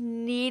just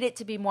need it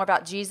to be more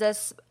about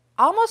Jesus,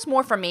 almost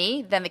more for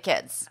me than the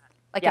kids.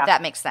 Like, if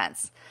that makes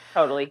sense.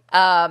 Totally.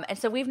 And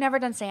so we've never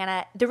done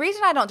Santa. The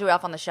reason I don't do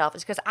Elf on the Shelf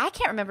is because I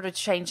can't remember to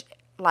change,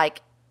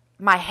 like,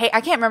 my hair. I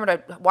can't remember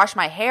to wash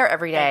my hair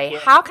every day.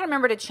 How can I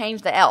remember to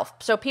change the elf?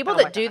 So people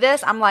that do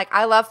this, I'm like,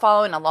 I love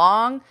following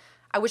along.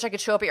 I wish I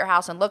could show up at your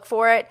house and look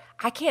for it.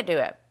 I can't do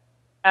it.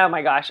 Oh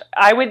my gosh.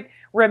 I would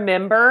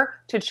remember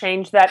to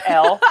change that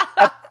elf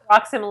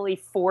approximately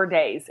 4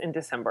 days in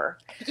December.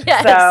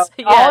 Yes.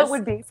 So all it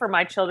would be for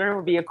my children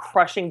would be a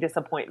crushing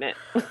disappointment.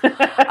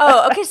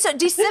 Oh, okay. So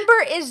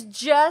December is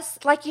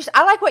just like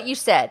I like what you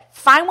said.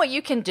 Find what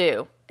you can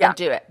do and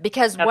do it.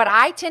 Because what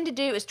I tend to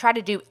do is try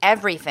to do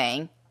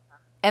everything,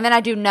 and then I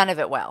do none of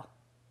it well.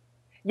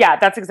 Yeah,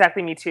 that's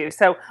exactly me too.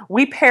 So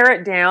we pare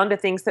it down to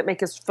things that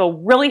make us feel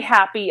really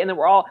happy, and then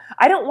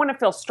I don't want to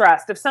feel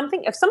stressed. If some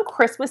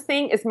Christmas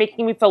thing is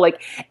making me feel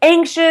like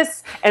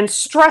anxious and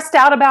stressed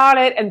out about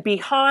it and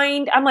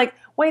behind, I'm like,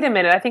 wait a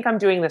minute, I think I'm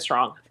doing this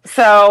wrong.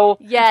 So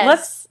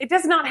it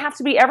does not have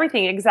to be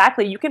everything.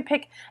 Exactly. You can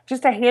pick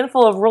just a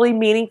handful of really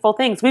meaningful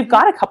things. We've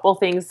got a couple of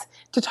things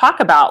to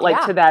talk about,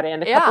 to that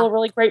end, a couple of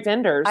really great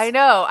vendors. I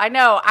know.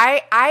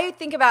 I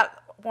think about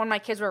when my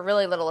kids were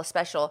really little,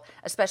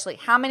 especially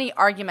how many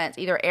arguments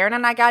either Aaron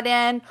and I got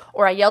in,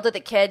 or I yelled at the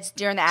kids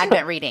during the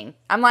Advent reading.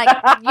 I'm like,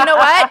 you know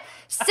what?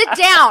 Sit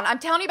down. I'm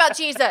telling you about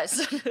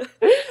Jesus.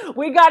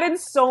 We got in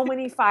so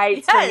many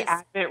fights during the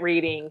Advent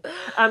reading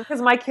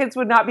because my kids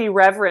would not be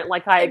reverent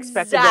like I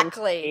expected them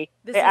to be.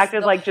 They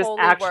acted like just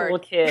actual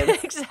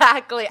kids.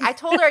 Exactly. I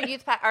told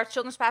our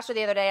children's pastor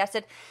the other day, I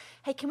said,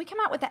 hey, can we come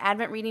out with the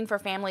Advent reading for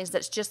families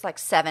that's just like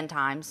 7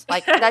 times?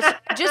 Like, that's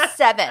just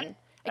 7.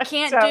 I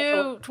can't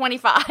do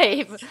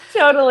 25.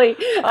 Totally.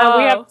 We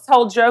have this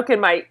whole joke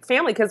in my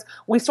family because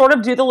we sort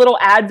of do the little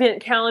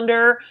Advent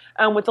calendar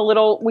with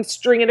we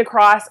string it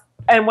across.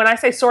 And when I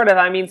say sort of,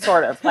 I mean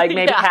sort of, like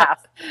maybe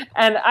half.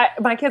 And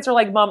my kids are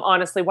like, Mom,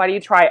 honestly, why do you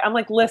try it? I'm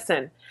like,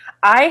 listen,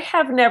 I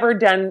have never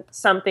done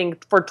something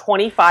for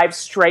 25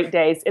 straight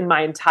days in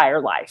my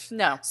entire life.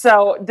 No.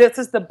 So this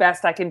is the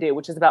best I can do,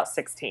 which is about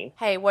 16.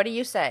 Hey, what do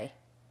you say?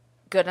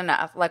 Good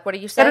enough. Like, what do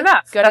you say? Good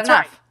enough. Good That's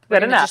enough. Right.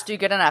 Good enough. Just do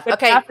good enough. Good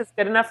okay. enough is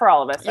good enough for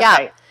all of us. Yeah.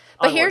 Okay.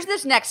 But Onward. here's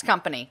this next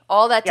company.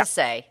 All that to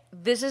say,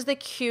 this is the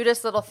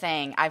cutest little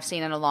thing I've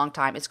seen in a long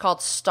time. It's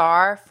called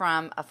Star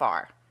from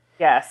Afar.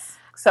 Yes.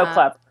 So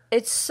clever.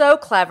 It's so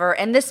clever.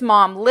 And this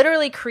mom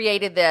literally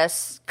created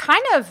this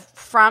kind of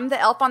from the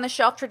Elf on the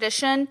Shelf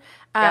tradition.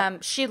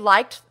 She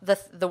liked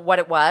the what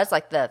it was,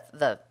 like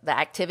the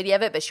activity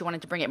of it, but she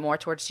wanted to bring it more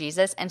towards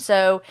Jesus. And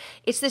so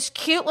it's this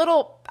cute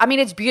little, I mean,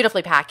 it's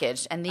beautifully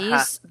packaged. And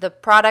the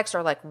products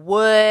are like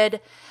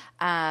wood,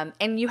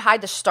 and you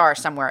hide the star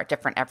somewhere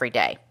different every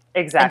day.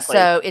 Exactly.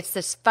 And so it's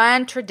this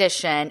fun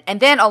tradition. And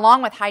then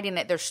along with hiding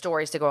it, there's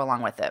stories to go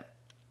along with it.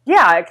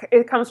 Yeah,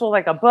 it comes with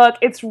like a book.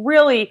 It's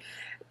really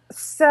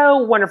so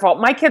wonderful.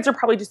 My kids are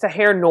probably just a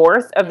hair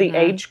north of the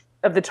age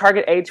of the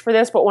target age for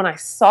this, but when I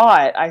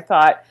saw it, I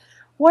thought,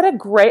 what a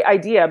great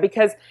idea,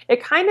 because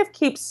it kind of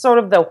keeps sort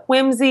of the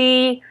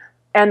whimsy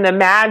and the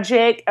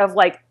magic of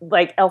like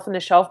Elf on the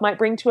Shelf might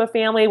bring to a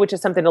family, which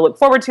is something to look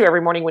forward to every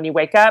morning when you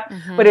wake up.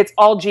 But it's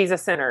all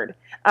Jesus centered,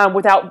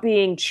 without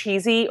being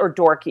cheesy or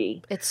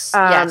dorky. It's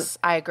yes,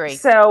 I agree.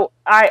 So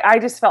I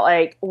just felt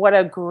like what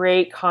a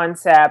great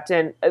concept,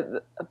 and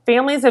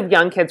families of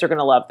young kids are going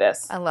to love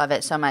this. I love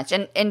it so much.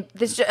 And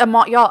this a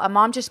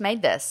mom just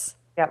made this.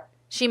 Yep.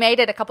 She made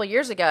it a couple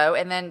years ago,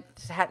 and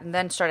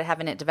then started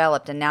having it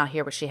developed, and now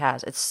here what she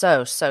has. It's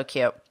so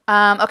cute.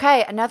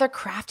 Okay, another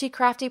crafty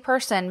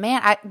person.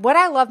 Man, what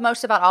I love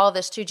most about all of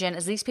this too, Jen,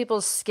 is these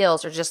people's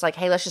skills are just like,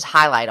 hey, let's just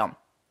highlight them.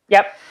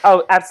 Yep.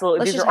 Oh,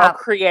 absolutely. These are all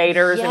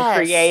creators and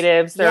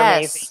creatives. They're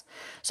amazing.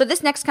 So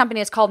this next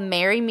company is called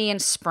Marry Me in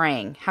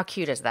Spring. How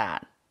cute is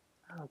that?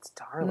 Oh, it's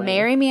darling.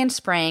 Marry Me in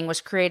Spring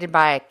was created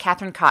by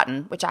Catherine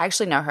Cotton, which I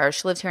actually know her.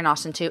 She lives here in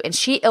Austin too, and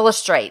she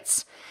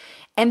illustrates.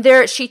 And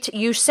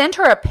you send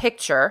her a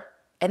picture,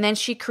 and then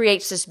she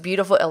creates this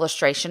beautiful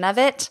illustration of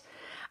it.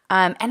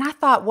 And I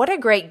thought, what a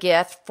great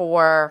gift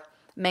for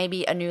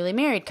maybe a newly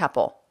married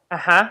couple.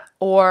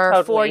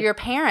 Or for your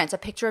parents, a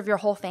picture of your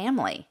whole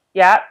family.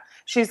 Yep.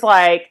 She's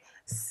like,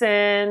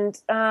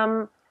 send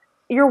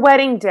your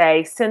wedding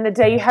day, send the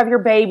day you have your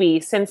baby,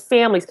 send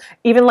families,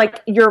 even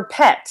like your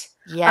pet.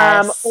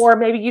 Yes. Or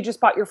maybe you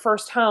just bought your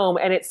first home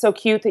and it's so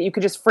cute that you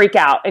could just freak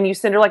out, and you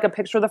send her like a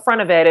picture of the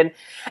front of it.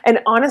 And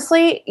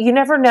honestly, you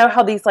never know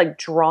how these like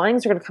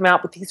drawings are going to come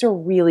out, but these are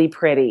really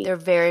pretty. They're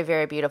very,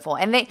 very beautiful.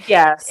 And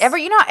yes.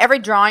 Every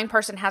drawing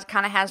person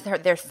has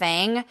their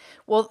thing.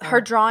 Well,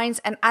 her drawings,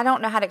 and I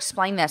don't know how to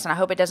explain this, and I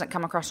hope it doesn't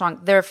come across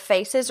wrong. Their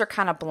faces are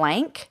kind of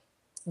blank.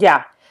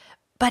 Yeah.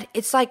 But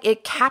it's like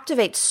it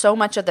captivates so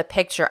much of the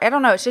picture. I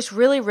don't know. It's just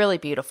really, really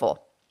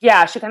beautiful.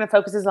 Yeah, she kind of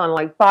focuses on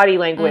like body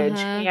language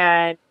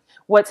and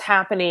what's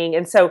happening.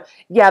 And so,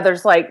 yeah,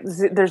 there's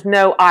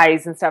no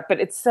eyes and stuff, but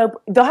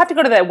they'll have to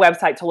go to that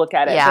website to look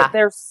at it. Yeah. But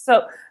they're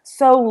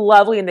so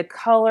lovely, and the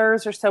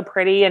colors are so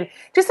pretty, and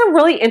just a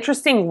really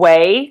interesting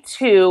way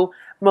to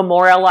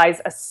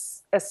memorialize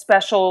a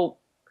special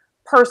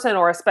person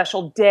or a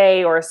special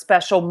day or a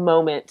special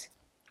moment.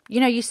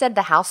 You know, you said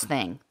the house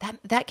thing.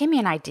 That gave me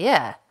an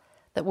idea.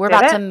 That we're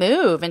about to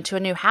move into a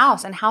new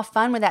house. And how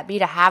fun would that be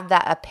to have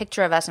a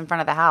picture of us in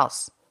front of the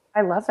house?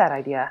 I love that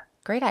idea.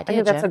 Great idea, I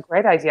think that's a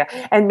great idea.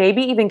 And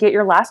maybe even get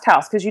your last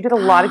house, because you did a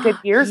lot of good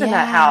years in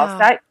that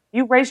house.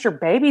 You raised your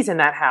babies in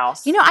that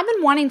house. You know, I've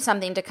been wanting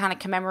something to kind of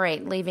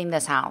commemorate leaving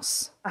this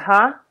house.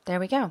 There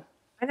we go.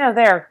 I know,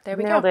 there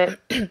we Nailed it.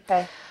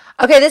 Okay.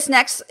 Okay, this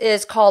next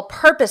is called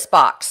Purpose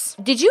Box.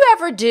 Did you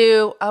ever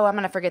do, I'm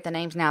going to forget the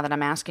names now that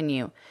I'm asking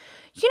you.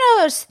 You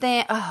know those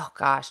things, oh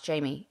gosh,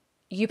 Jamie.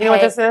 You know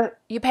what this is?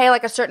 You pay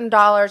like a certain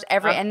dollars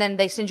and then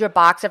they send you a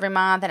box every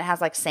month, and it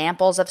has like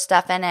samples of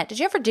stuff in it. Did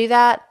you ever do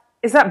that?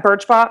 Is that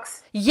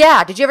Birchbox?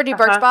 Yeah. Did you ever do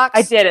Birchbox?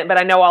 I didn't, but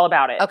I know all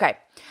about it. Okay.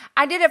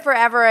 I did it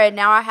forever, and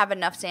now I have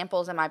enough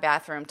samples in my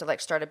bathroom to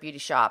like start a beauty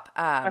shop.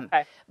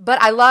 Okay.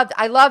 But I love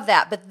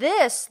that. But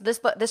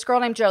this girl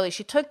named Jolie,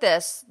 she took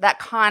that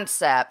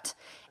concept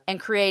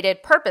and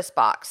created Purpose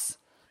Box.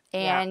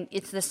 And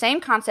it's the same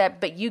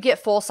concept, but you get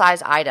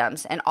full-size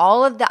items, and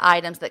all of the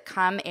items that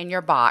come in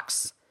your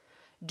box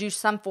do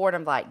some form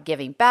of like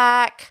giving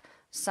back,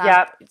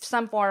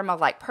 some form of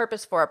like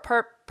purpose for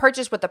a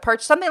purchase with the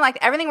purchase, something like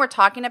everything we're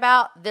talking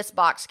about. This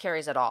box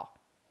carries it all.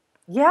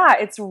 Yeah,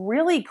 it's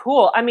really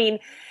cool. I mean,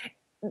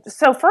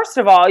 so first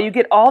of all, you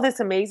get all this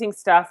amazing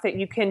stuff that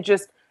you can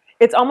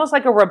it's almost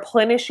like a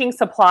replenishing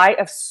supply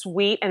of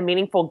sweet and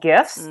meaningful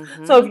gifts.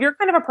 So if you're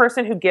kind of a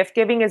person who gift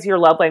giving is your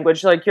love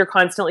language, like you're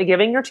constantly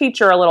giving your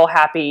teacher a little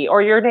happy,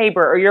 or your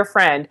neighbor or your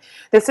friend,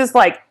 this is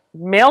like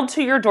mailed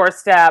to your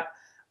doorstep.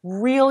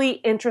 Really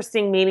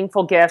interesting,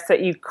 meaningful gifts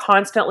that you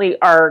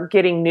constantly are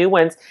getting new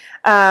ones.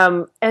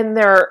 And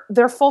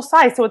they're full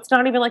size. So it's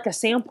not even like a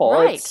sample.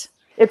 Right.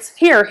 It's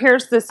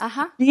here's this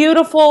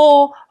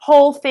beautiful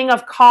whole thing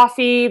of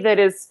coffee that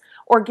is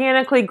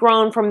organically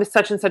grown from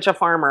such and such a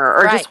farmer,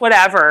 or just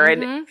whatever.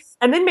 And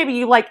then maybe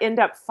you like end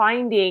up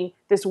finding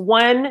this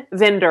one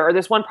vendor or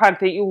this one product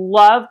that you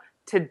love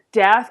to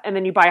death, and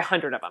then you buy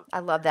 100 of them. I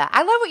love that. I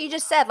love what you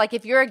just said. Like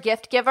if you're a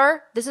gift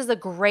giver, this is a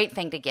great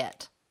thing to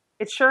get.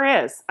 It sure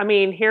is. I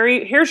mean,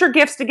 here's your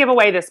gifts to give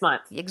away this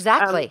month.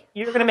 Exactly.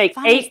 You're going to make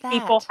 8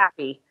 people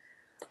happy.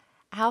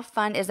 How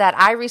fun is that?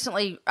 I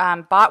recently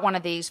bought one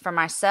of these for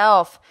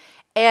myself,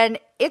 and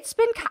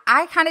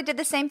I kind of did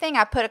the same thing.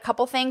 I put a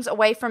couple things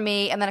away from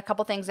me and then a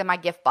couple things in my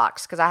gift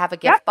box, because I have a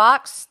gift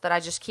box that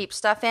I just keep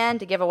stuff in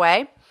to give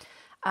away.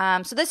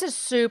 So this is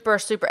super,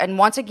 super. And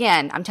once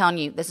again, I'm telling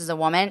you, this is a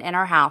woman in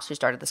our house who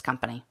started this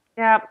company.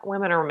 Yeah,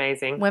 women are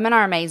amazing. Women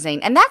are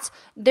amazing. And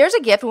there's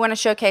a gift. We want to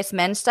showcase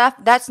men's stuff.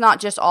 That's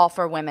not just all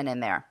for women in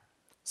there.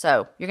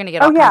 So you're going to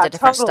get all kinds of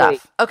different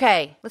stuff.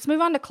 Okay, let's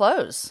move on to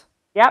clothes.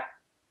 Yep.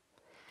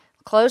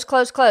 Clothes.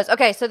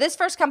 Okay, so this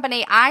first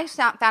company, I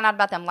found out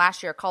about them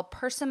last year, called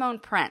Persimmon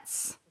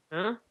Prints.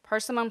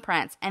 Persimmon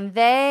Prints. And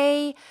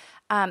they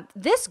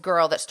This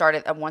girl that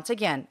started, once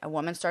again, a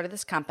woman started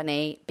this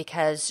company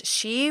because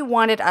she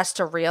wanted us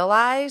to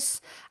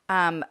realize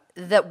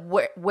that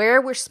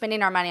where we're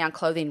spending our money on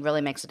clothing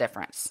really makes a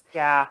difference.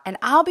 Yeah. And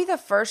I'll be the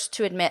first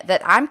to admit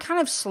that I'm kind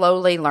of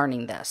slowly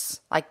learning this.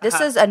 Like, this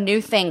is a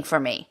new thing for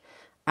me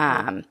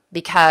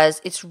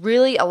because it's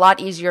really a lot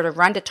easier to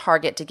run to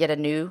Target to get a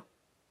new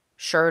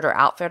shirt or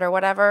outfit or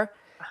whatever.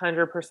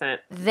 100%.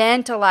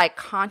 Than to, like,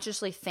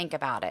 consciously think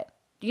about it.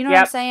 You know what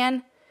I'm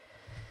saying?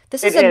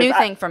 This is It a is. new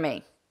thing for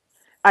me.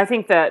 I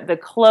think the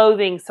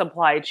clothing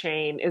supply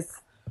chain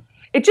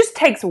it just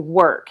takes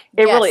work.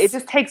 It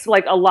just takes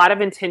like a lot of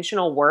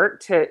intentional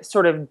work to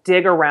sort of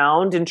dig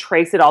around and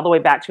trace it all the way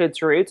back to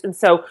its roots. And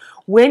so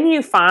when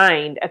you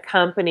find a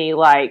company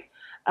like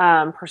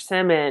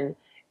Persimmon,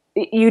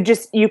 you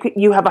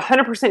have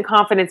 100%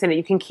 confidence in it.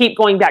 You can keep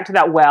going back to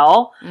that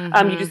well.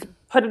 You just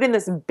put it in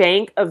this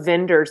bank of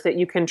vendors that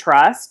you can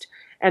trust,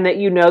 and that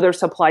their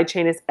supply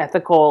chain is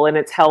ethical and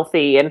it's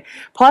healthy. And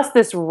plus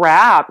this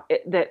wrap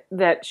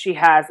that she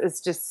has is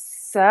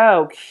just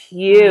so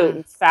cute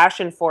and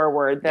fashion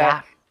forward.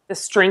 The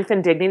Strength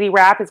and Dignity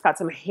wrap, it's got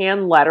some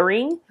hand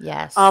lettering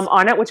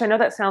on it, which I know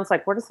that sounds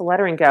like, where does the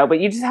lettering go? But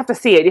you just have to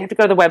see it. You have to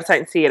go to the website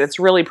and see it. It's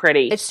really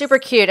pretty. It's super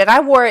cute. And I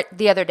wore it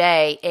the other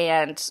day,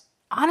 and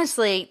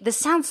honestly,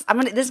 this is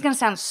going to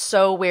sound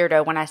so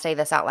weirdo when I say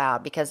this out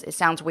loud because it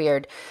sounds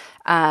weird.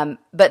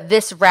 But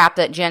this wrap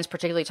that Jen's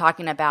particularly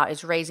talking about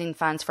is raising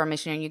funds for a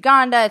mission in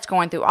Uganda. It's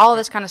going through all of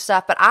this kind of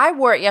stuff. But I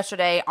wore it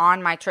yesterday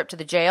on my trip to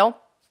the jail.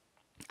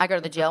 I go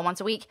to the jail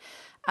once a week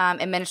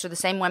and minister to the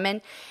same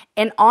women.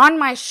 And on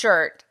my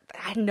shirt,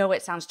 I know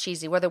it sounds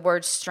cheesy, were the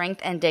words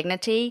strength and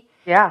dignity.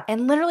 Yeah.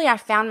 And literally I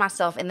found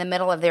myself in the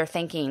middle of there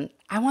thinking,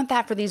 I want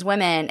that for these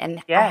women.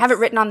 And I have it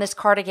written on this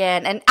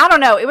cardigan. And I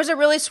don't know, it was a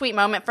really sweet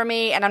moment for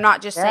me. And I'm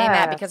not just saying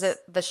that because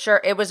the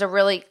shirt,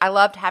 I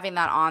loved having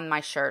that on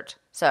my shirt.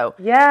 So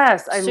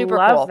yes, I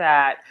love cool.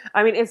 that.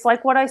 I mean, it's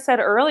like what I said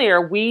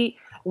earlier. We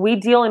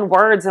deal in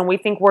words and we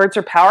think words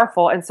are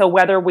powerful. And so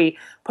whether we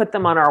put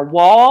them on our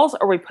walls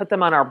or we put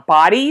them on our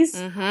bodies,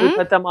 we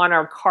put them on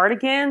our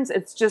cardigans,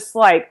 it's just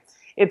like,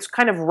 it's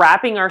kind of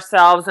wrapping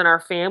ourselves and our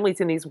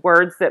families in these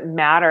words that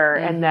matter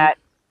and that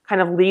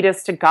kind of lead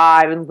us to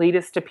God and lead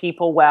us to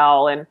people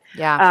well. And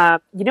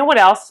you know what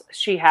else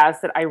she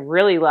has that I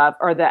really love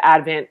are the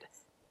Advent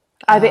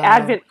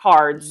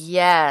cards.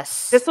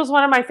 Yes. This was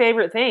one of my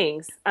favorite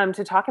things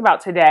to talk about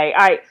today.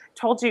 I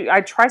told you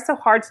I try so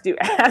hard to do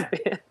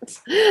Advent.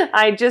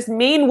 I just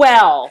mean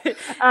well.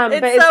 It's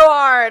so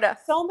hard.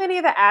 So many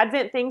of the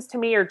Advent things to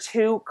me are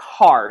too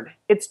hard.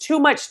 It's too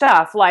much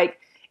stuff. Like,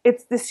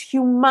 it's this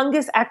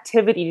humongous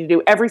activity to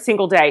do every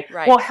single day.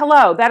 Right. Well,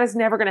 hello, that is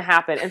never going to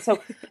happen. And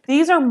so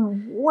these are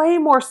way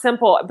more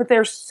simple, but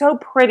they're so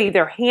pretty.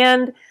 They're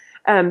hand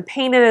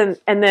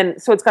painted, and then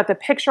so it's got the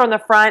picture on the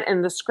front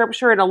and the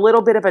scripture and a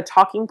little bit of a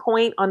talking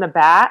point on the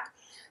back.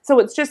 So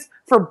it's just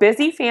for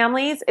busy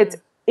families. It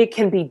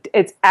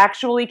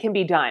actually can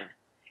be done.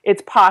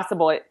 It's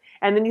possible.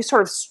 And then you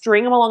sort of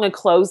string them along a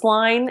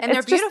clothesline. And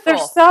they're beautiful. They're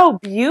so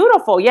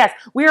beautiful. Yes,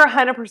 we are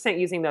 100%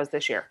 using those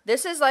this year.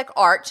 This is like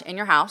art in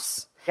your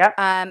house. Yep.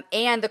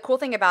 And the cool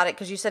thing about it,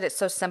 because you said it's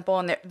so simple,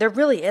 and there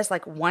really is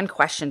like one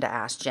question to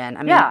ask, Jen.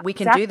 I mean, we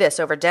can do this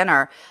over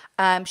dinner.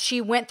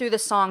 She went through the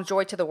song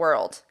Joy to the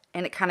World,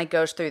 and it kind of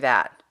goes through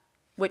that,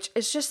 which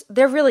is just,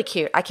 they're really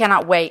cute. I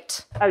cannot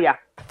wait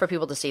for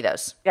people to see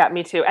those. Yeah,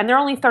 me too. And they're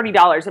only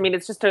 $30. I mean,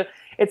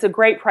 it's a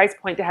great price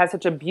point to have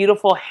such a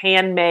beautiful,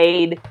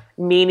 handmade,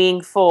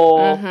 meaningful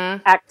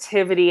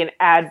activity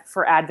and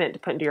for Advent to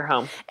put into your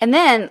home. And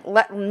then,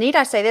 need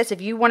I say this,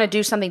 if you want to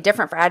do something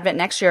different for Advent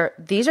next year,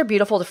 these are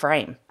beautiful to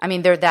frame. I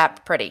mean, they're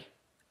that pretty.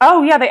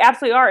 Oh, yeah, they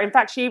absolutely are. In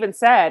fact, she even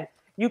said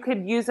you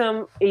could use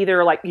them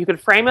either like you could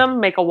frame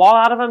them, make a wall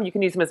out of them. You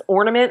can use them as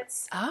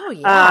ornaments. Oh,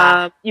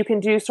 yeah. You can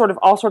do sort of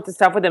all sorts of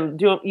stuff with them.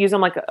 Use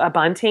them like a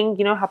bunting.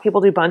 You know how people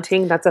do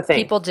bunting? That's a thing.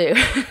 People do.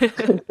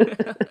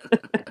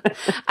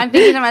 I'm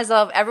thinking to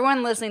myself,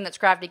 everyone listening that's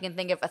crafty can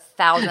think of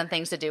 1,000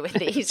 things to do with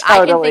these.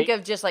 Totally. I can think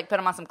of just like put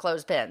them on some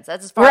clothespins.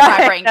 That's as far as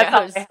my brain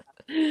goes.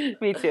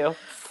 Me too.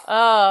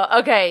 Oh,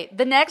 okay.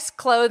 The next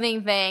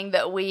clothing thing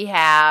that we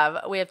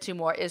have two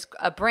more, is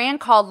a brand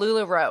called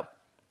LuLaRoe.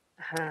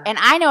 And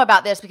I know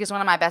about this because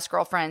one of my best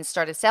girlfriends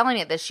started selling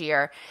it this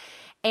year.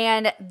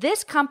 And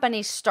this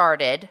company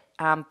started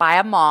by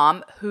a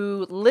mom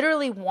who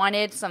literally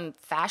wanted some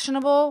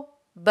fashionable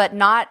but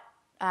not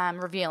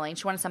revealing.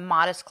 She wanted some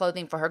modest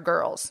clothing for her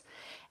girls.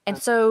 And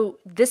so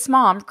this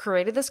mom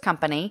created this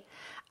company,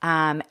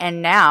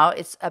 and now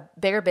it's a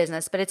bigger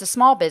business, but it's a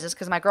small business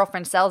because my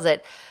girlfriend sells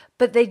it.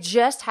 But they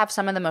just have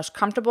some of the most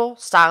comfortable,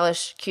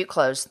 stylish, cute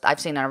clothes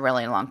I've seen in a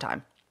really long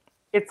time.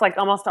 It's like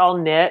almost all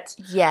knit.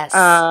 Yes.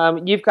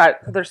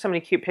 There's so many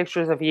cute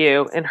pictures of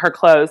you in her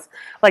clothes.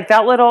 Like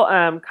that little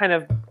kind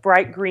of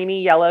bright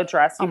greeny yellow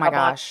dress. Oh my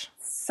gosh.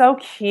 So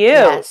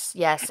cute.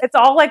 Yes. It's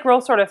all like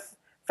real sort of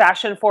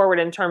fashion forward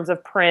in terms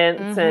of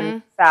prints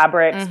and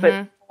fabrics,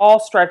 but all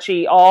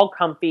stretchy, all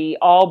comfy,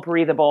 all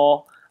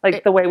breathable.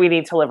 Like the way we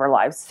need to live our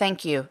lives.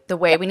 Thank you. The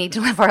way we need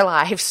to live our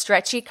lives.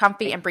 Stretchy,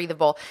 comfy, and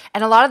breathable.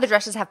 And a lot of the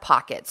dresses have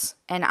pockets.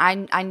 And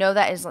I know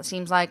that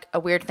seems like a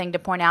weird thing to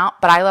point out,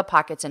 but I love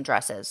pockets in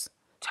dresses.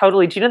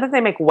 Totally. Do you know that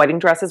they make wedding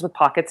dresses with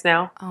pockets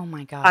now? Oh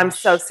my gosh. I'm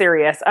so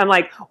serious. I'm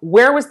like,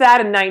 where was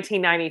that in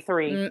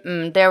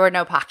 1993? There were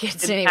no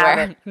pockets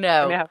anywhere.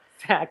 No.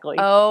 Exactly.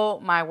 Oh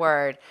my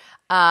word.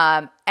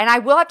 And I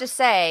will have to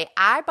say,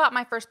 I bought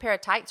my first pair of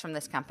tights from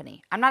this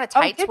company. I'm not a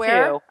tights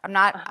wearer. I'm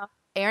not,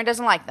 Aaron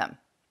doesn't like them.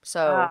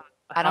 So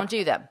I don't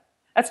do them.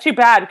 That's too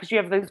bad because you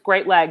have those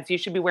great legs. You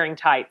should be wearing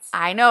tights.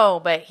 I know,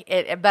 but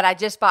I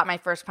just bought my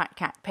first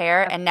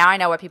pair, and now I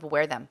know why people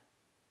wear them.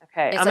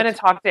 Okay, I'm going to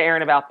talk to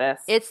Aaron about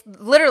this. It's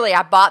literally,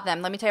 I bought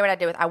them. Let me tell you what I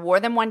did with. I wore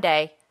them one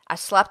day. I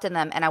slept in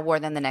them, and I wore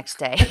them the next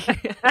day.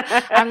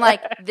 I'm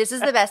like, this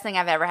is the best thing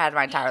I've ever had in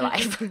my entire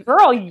life.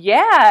 Girl,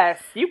 yes.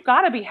 You've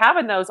got to be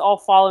having those all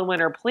fall and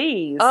winter,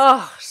 please.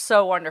 Oh,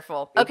 so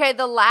wonderful. Okay,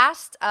 the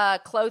last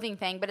clothing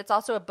thing, but it's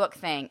also a book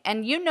thing.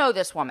 And you know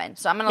this woman,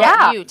 so I'm going to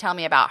let you tell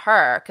me about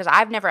her, because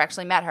I've never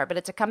actually met her, but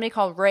it's a company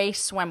called Ray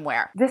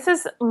Swimwear. This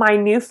is my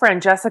new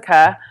friend,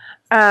 Jessica.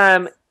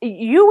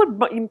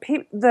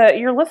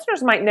 Your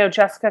listeners might know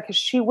Jessica because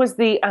she was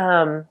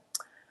the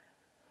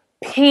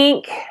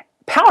pink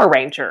Power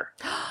Ranger.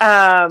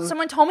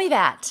 Someone told me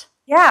that.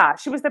 Yeah,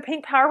 she was the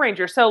pink Power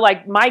Ranger. So,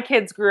 like, my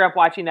kids grew up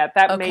watching that.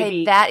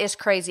 That is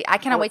crazy. I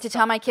cannot wait to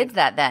tell my kids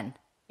that then.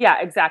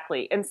 Yeah,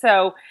 exactly. And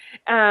so,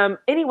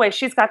 anyway,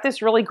 she's got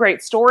this really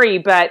great story,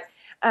 but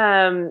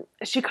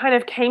she kind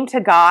of came to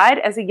God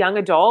as a young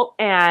adult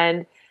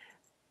and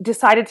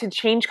decided to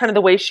change kind of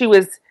the way she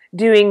was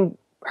doing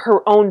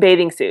her own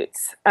bathing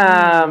suits.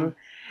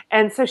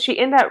 And so she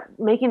ended up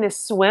making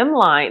this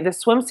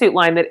swimsuit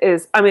line that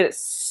is, I mean, it's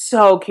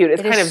so cute.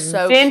 It's kind of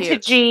so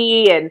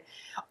vintagey cute.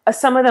 And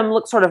some of them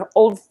look sort of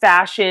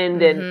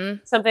old-fashioned and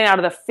something out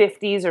of the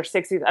 50s or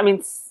 60s. I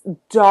mean,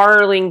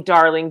 darling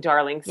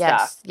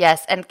stuff.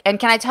 Yes. And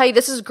can I tell you,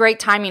 this is great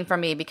timing for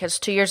me because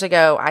 2 years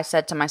ago I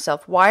said to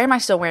myself, why am I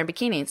still wearing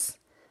bikinis?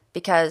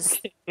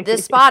 Because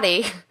this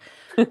body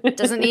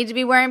doesn't need to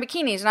be wearing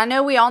bikinis. And I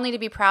know we all need to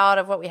be proud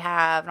of what we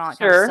have and all that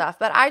kind of stuff.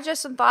 But I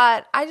just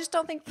thought, I just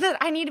don't think that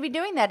I need to be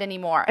doing that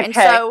anymore. Okay. And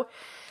so,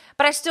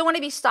 but I still want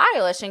to be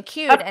stylish and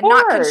cute and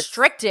not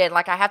constricted.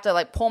 Like I have to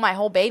like pull my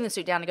whole bathing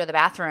suit down to go to the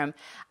bathroom.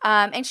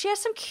 And she has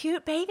some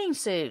cute bathing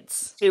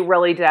suits. She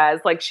really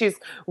does. Like she's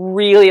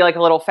really like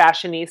a little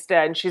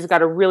fashionista and she's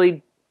got a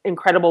really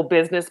incredible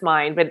business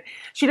mind, but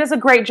she does a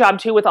great job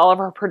too with all of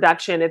her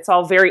production. It's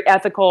all very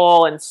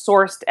ethical and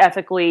sourced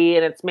ethically,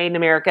 and it's made in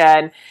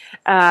America.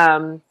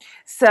 And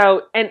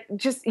so, and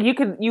just you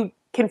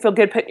can feel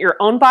good putting your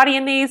own body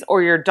in these,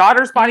 or your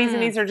daughter's bodies in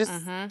these. Are just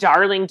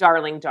darling.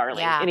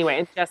 Yeah. Anyway,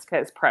 and Jessica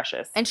is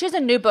precious. And she has a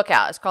new book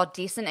out. It's called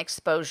Decent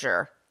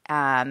Exposure.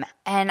 And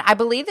I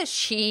believe that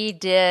she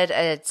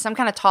did some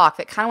kind of talk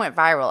that kind of went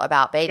viral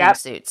about bathing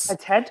suits. A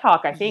TED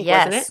Talk, I think,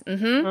 wasn't it?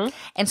 Mm-hmm.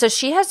 And so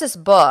she has this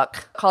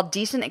book called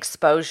Decent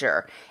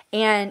Exposure.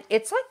 And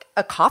it's like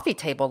a coffee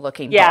table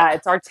looking book. Yeah,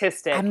 it's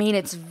artistic. I mean,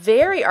 it's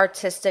very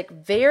artistic,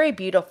 very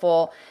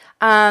beautiful.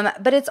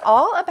 But it's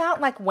all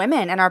about like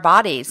women and our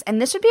bodies. And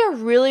this would be a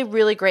really,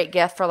 really great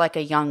gift for like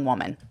a young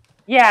woman.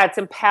 Yeah, it's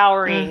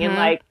empowering and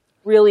like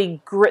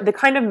really the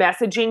kind of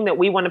messaging that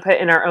we want to put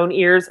in our own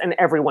ears and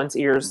everyone's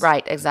ears.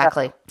 Right,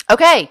 exactly.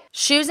 Okay,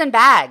 shoes and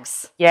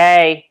bags.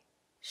 Yay.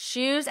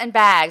 Shoes and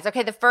bags.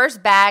 Okay, the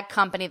first bag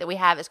company that we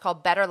have is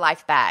called Better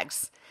Life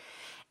Bags.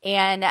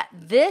 And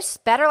this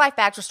Better Life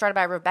Bags was started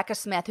by Rebecca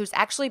Smith, who's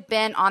actually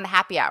been on the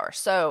Happy Hour.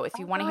 So if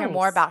you want to hear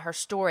more about her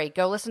story,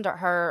 go listen to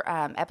her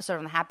episode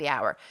on the Happy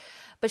Hour.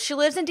 But she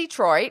lives in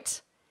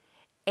Detroit.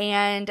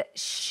 And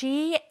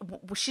she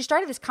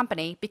started this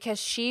company because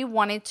she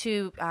wanted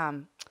to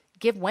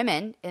give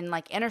women in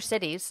like inner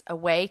cities a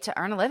way to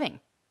earn a living.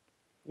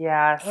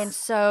 Yes. And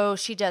so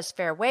she does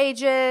fair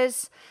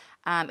wages.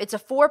 It's a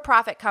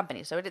for-profit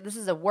company. So this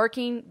is a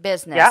working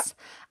business.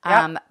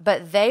 Yep.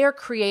 But they are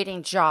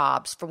creating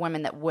jobs for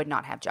women that would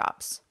not have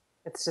jobs.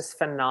 It's just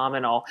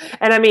phenomenal.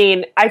 And I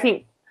mean, I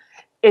think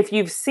if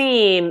you've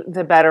seen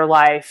the Better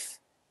Life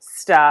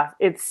stuff,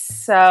 it's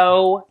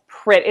so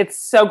pretty. It's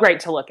so great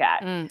to look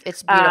at.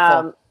 It's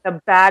beautiful. The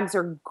bags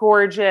are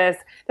gorgeous.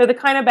 They're the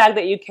kind of bag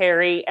that you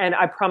carry, and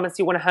I promise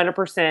you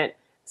 100%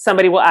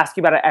 somebody will ask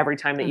you about it every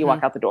time that you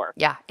walk out the door.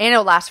 Yeah, and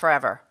it'll last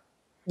forever.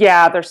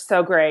 Yeah, they're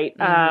so great.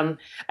 And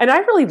I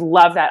really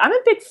love that. I'm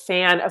a big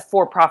fan of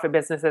for-profit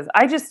businesses.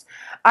 I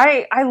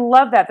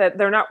love that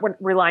they're not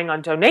relying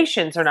on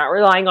donations. They're not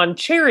relying on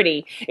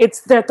charity.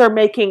 It's that they're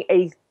making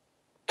a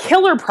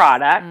killer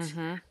product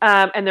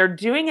and they're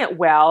doing it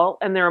well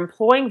and they're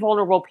employing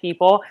vulnerable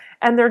people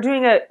and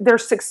they're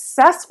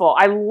successful.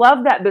 I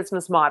love that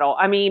business model.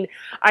 I mean,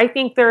 I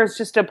think there's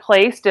just a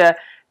place to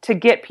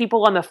get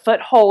people on the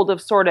foothold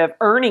of sort of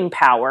earning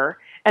power.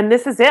 And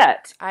this is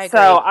it. I agree.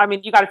 So, I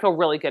mean, you got to feel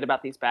really good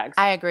about these bags.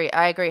 I agree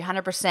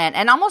 100%.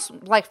 And almost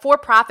like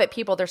for-profit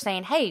people, they're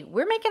saying, hey,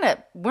 we're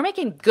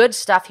making good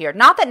stuff here.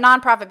 Not that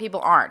nonprofit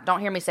people aren't. Don't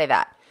hear me say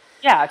that.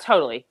 Yeah,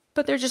 totally.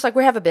 But they're just like,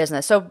 we have a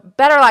business. So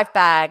Better Life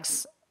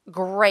Bags,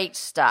 great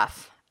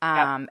stuff.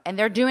 And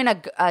they're doing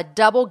a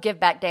double give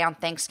back day on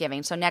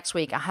Thanksgiving. So next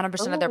week,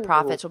 100% of their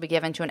profits will be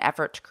given to an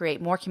effort to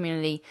create more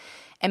community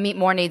and meet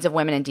more needs of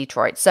women in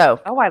Detroit. So,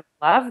 I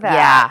love that.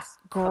 Yeah,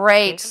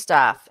 great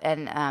stuff.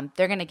 And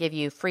they're going to give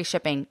you free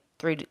shipping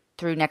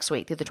through next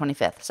week, through the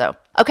 25th. So,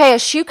 okay, a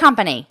shoe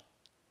company,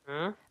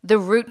 the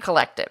Root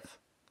Collective.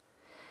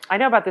 I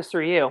know about this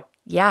through you.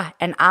 Yeah,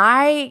 and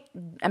I'm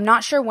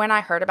not sure when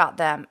I heard about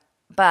them,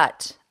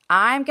 but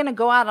I'm going to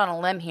go out on a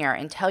limb here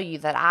and tell you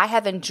that I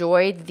have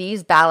enjoyed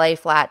these ballet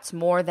flats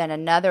more than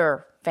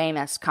another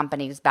famous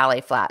company's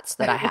ballet flats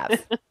that I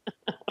have.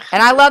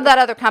 And I love that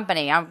other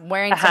company. I'm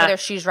wearing some of their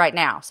shoes right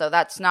now. So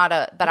that's not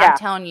but I'm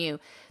telling you,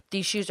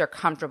 these shoes are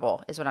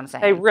comfortable is what I'm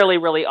saying. They really,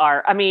 really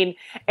are. I mean,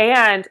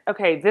 and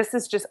okay,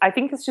 I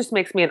think this just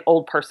makes me an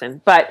old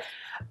person, but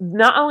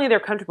not only they're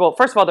comfortable,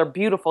 first of all, they're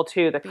beautiful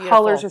too. The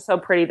colors are so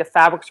pretty. The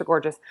fabrics are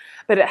gorgeous,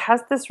 but it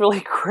has this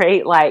really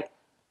great, like,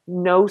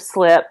 no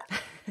slip.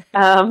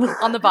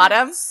 On the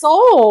bottom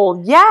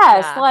sole.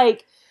 Yes. Yeah.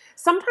 Like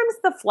sometimes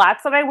the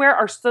flats that I wear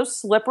are so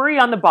slippery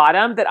on the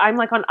bottom that I'm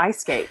like on ice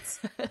skates.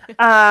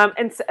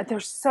 And they're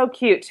so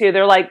cute too.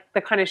 They're like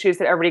the kind of shoes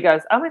that everybody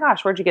goes, oh my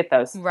gosh, where'd you get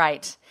those?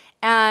 Right.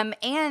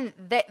 And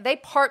they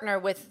partner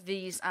with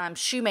these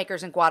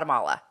shoemakers in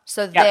Guatemala.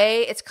 So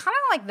it's kind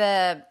of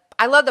like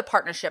I love the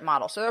partnership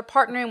model. So they're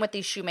partnering with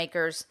these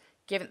shoemakers,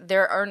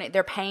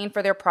 they're paying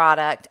for their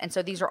product. And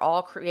so these are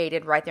all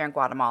created right there in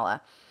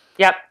Guatemala.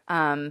 Yep.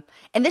 And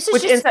this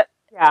is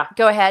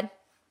Go ahead.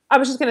 I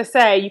was just going to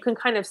say, you can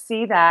kind of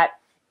see that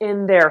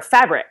in their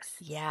fabrics.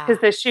 Yeah.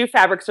 Because the shoe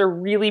fabrics are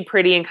really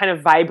pretty and kind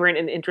of vibrant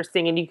and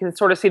interesting, and you can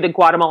sort of see the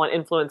Guatemalan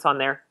influence on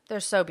there. They're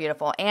so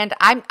beautiful. And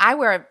I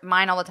wear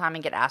mine all the time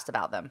and get asked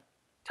about them.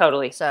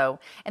 Totally. So,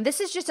 and this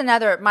is just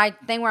my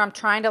thing where I'm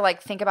trying to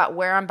like think about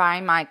where I'm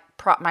buying my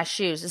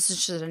shoes. This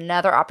is just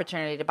another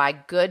opportunity to buy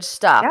good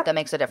stuff that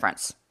makes a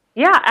difference.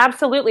 Yeah,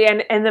 absolutely.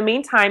 And in the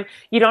meantime,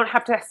 you don't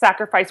have to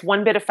sacrifice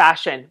one bit of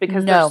fashion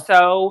because they're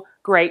so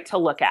great to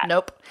look at.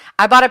 Nope.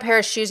 I bought a pair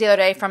of shoes the other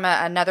day from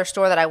another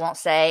store that I won't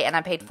say, and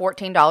I paid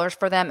 $14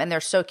 for them, and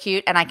they're so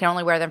cute, and I can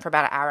only wear them for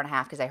about an hour and a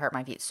half because they hurt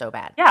my feet so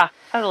bad. Yeah,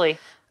 totally.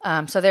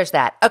 So there's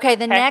that. Okay,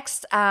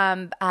 next,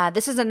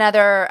 this is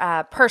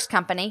another purse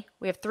company.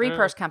 We have 3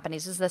 purse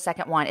companies. This is the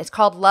second one. It's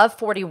called Love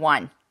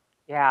 41.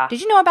 Yeah.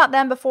 Did you know about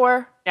them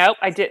before? Nope,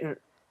 I didn't.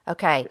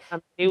 Okay.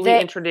 I'm newly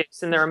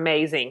introduced, and they're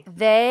amazing.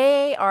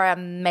 They are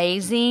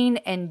amazing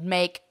and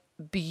make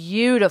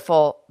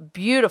beautiful,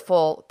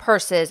 beautiful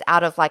purses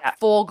out of like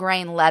full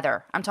grain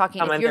leather. I'm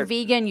talking, if you're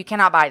vegan, you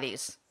cannot buy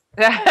these.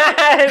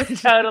 That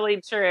is totally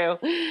true.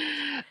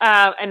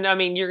 And I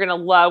mean, you're going to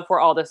love where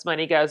all this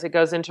money goes. It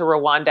goes into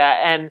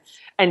Rwanda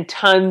and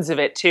tons of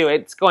it too.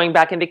 It's going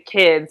back into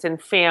kids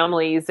and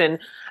families and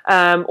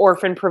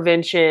orphan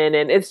prevention.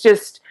 And it's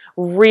just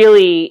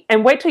really,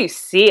 and wait till you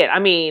see it. I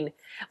mean,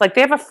 like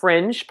they have a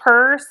fringe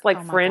purse,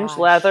 like fringe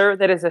leather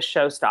that is a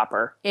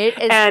showstopper. It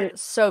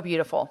is so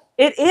beautiful.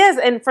 It is.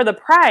 And for the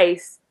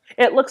price,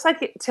 it looks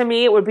like to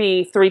me it would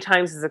be 3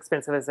 times as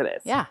expensive as it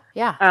is. Yeah,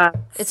 yeah.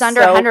 It's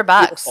under $100.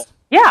 Beautiful.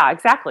 Yeah,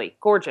 exactly.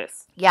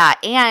 Gorgeous. Yeah,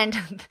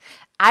 and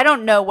I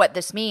don't know what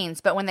this means,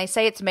 but when they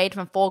say it's made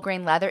from full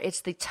grain leather,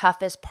 it's the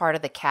toughest part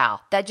of the cow.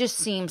 That just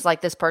seems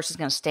like this purse is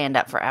going to stand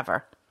up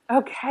forever.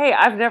 Okay,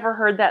 I've never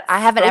heard that. I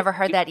haven't ever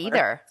heard that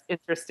either.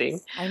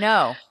 Interesting.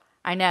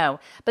 I know.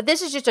 But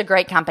this is just a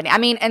great company. I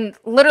mean, and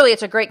literally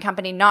it's a great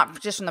company,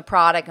 not just from the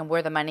product and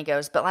where the money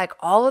goes, but like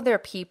all of their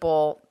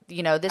people,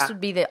 you know, this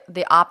would be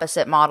the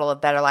opposite model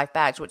of Better Life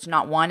Bags, which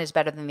not one is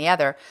better than the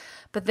other.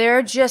 But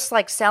they're just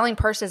like selling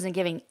purses and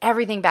giving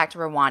everything back to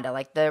Rwanda.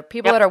 Like the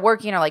people that are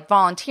working are like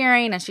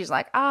volunteering, and she's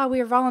like, we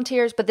are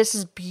volunteers, but this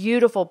is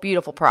beautiful,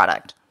 beautiful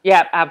product.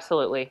 Yeah,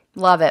 absolutely.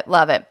 Love it.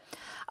 Love it.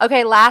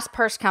 Okay. Last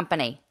purse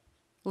company,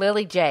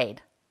 Lily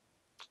Jade.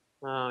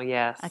 Oh,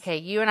 yes. Okay,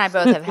 you and I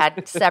both have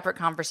had separate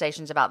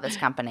conversations about this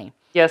company.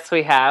 Yes,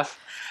 we have.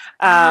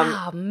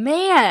 Oh,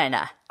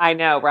 man. I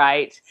know,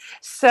 right?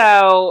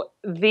 So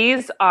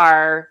these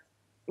are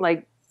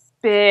like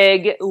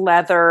big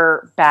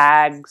leather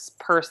bags,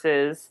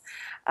 purses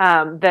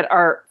that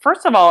are,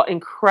 first of all,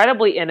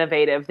 incredibly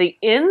innovative. The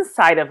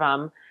inside of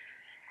them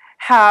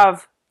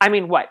have,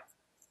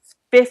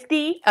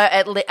 50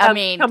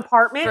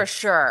 compartments? For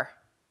sure.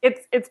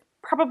 It's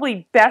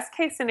probably best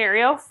case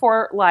scenario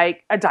for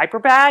like a diaper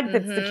bag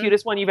that's the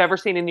cutest one you've ever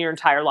seen in your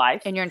entire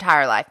life.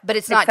 But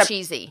it's not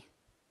cheesy.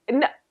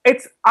 No,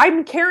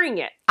 I'm carrying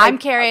it. I'm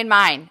carrying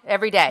mine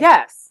every day.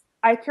 Yes.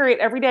 I carry it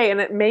every day.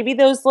 And maybe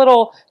those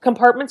little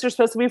compartments are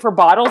supposed to be for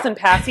bottles and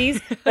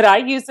passies, but I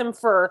use them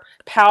for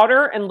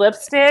powder and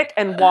lipstick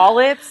and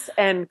wallets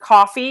and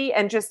coffee,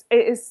 and just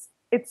it's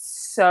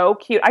so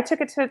cute. I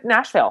took it to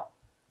Nashville.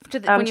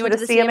 When you went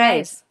to the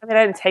CMAs. I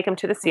didn't take them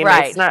to the CMAs.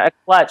 Right. It's not a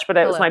clutch, but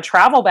it was my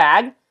travel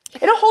bag.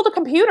 It'll hold a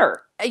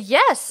computer.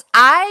 Yes,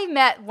 I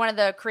met one of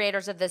the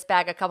creators of this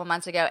bag a couple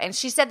months ago, and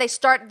she said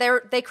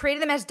they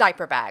created them as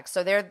diaper bags.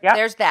 So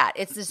there's that.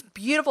 It's this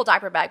beautiful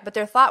diaper bag, but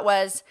their thought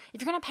was,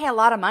 if you're going to pay a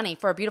lot of money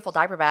for a beautiful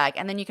diaper bag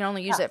and then you can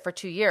only use it for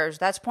 2 years,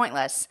 that's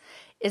pointless.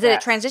 Is that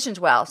it transitions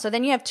well. So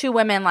then you have two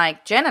women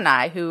like Jen and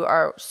I who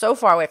are so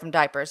far away from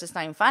diapers, it's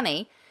not even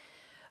funny.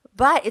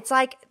 But it's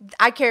like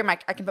I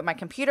can put my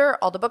computer,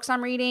 all the books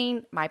I'm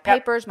reading, my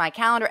papers, my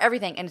calendar,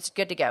 everything, and it's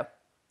good to go.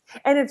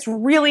 And it's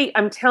really,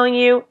 I'm telling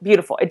you,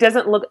 beautiful. It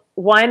doesn't look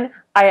one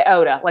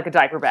iota like a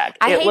diaper bag.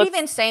 I hate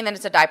even saying that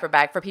it's a diaper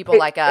bag for people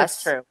like us.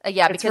 It's true.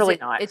 Yeah, it's because really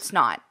not. It's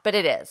not, but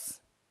it is.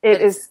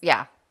 It is.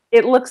 Yeah.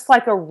 It looks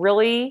like a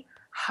really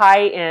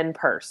high-end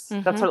purse.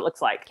 That's what it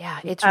looks like. Yeah,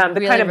 it's the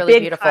really, kind of really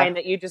big beautiful. kind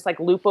that you just like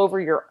loop over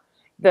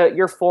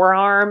your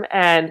forearm.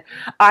 And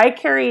I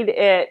carried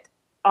it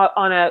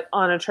on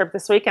a trip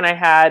this week, and I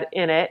had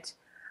in it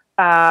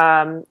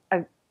a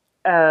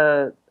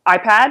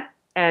iPad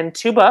and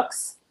 2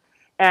 books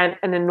and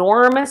an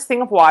enormous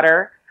thing of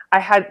water. I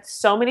had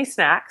so many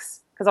snacks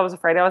because I was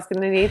afraid I was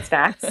going to need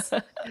snacks.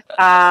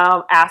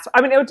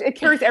 It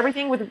carries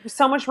everything with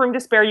so much room to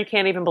spare. You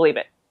can't even believe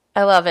it.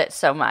 I love it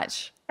so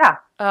much. Yeah.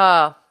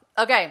 Oh,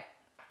 okay.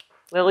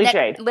 Lily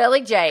Jade.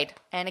 Lily Jade.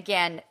 And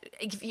again,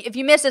 if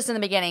you missed this in the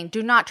beginning,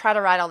 do not try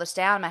to write all this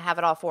down. I'm going to have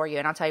it all for you,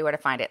 and I'll tell you where to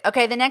find it.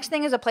 Okay, the next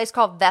thing is a place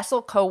called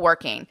Vessel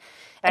Co-working. Okay.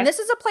 And this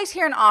is a place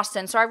here in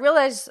Austin, so I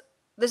realize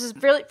this is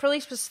really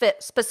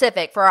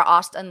specific for our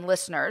Austin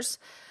listeners.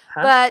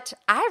 Huh? But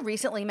I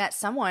recently met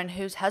someone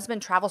whose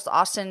husband travels to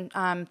Austin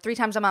 3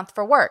 times a month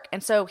for work.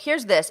 And so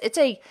here's this. It's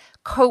a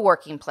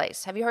co-working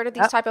place. Have you heard of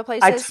these type of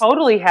places? I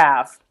totally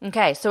have.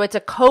 Okay, so it's a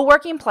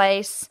co-working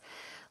place.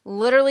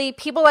 Literally,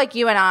 people like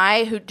you and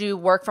I who do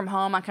work from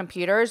home on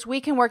computers, we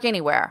can work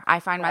anywhere.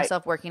 I find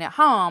myself working at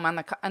home,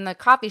 in the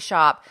coffee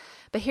shop.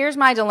 But here's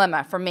my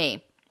dilemma for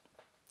me.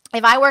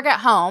 If I work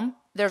at home,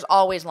 there's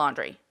always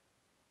laundry.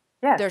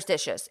 Yes. There's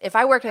dishes. If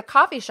I work at a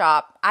coffee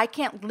shop, I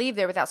can't leave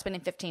there without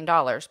spending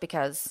 $15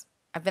 because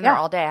I've been there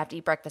all day. I have to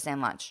eat breakfast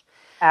and lunch.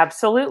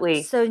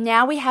 Absolutely. So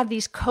now we have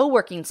these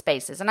co-working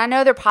spaces, and I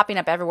know they're popping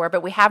up everywhere,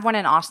 but we have one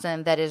in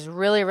Austin that is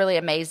really, really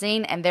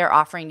amazing, and they're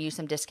offering you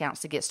some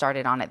discounts to get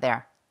started on it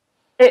there.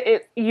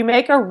 You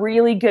make a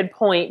really good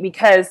point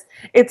because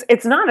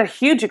it's not a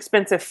huge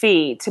expensive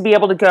fee to be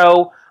able to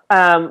go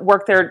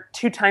work there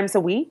 2 times a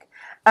week.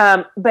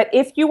 But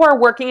if you are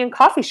working in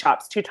coffee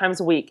shops 2 times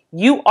a week,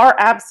 you are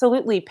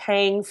absolutely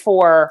paying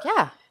for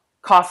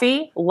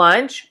coffee,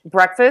 lunch,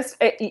 breakfast.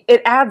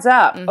 It adds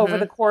up over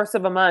the course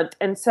of a month.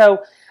 And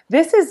so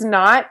this is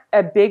not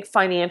a big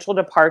financial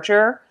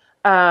departure,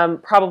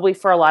 probably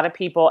for a lot of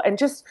people. And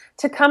just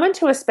to come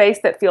into a space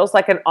that feels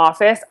like an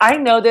office, I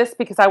know this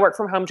because I work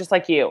from home just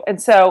like you. And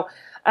so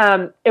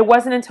it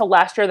wasn't until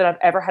last year that I've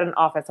ever had an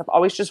office. I've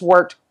always just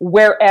worked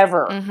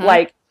wherever,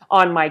 like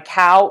on my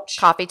couch,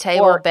 coffee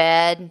table,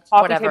 bed,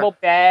 whatever.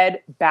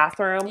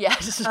 Bathroom.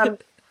 Yes.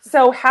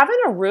 So having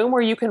a room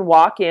where you can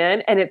walk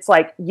in and it's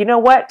like, you know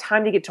what,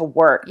 time to get to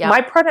work. Yep.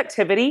 My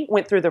productivity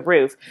went through the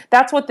roof.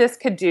 That's what this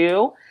could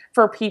do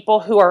for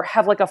people who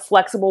have like a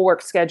flexible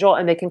work schedule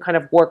and they can kind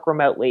of work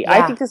remotely. Yeah.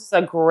 I think this is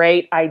a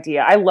great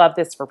idea. I love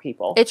this for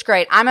people. It's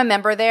great. I'm a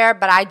member there,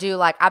 but I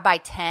buy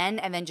 10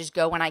 and then just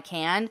go when I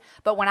can.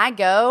 But when I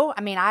go,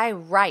 I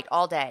write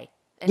all day.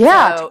 And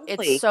so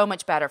totally. It's so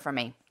much better for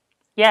me.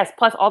 Yes,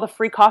 plus all the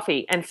free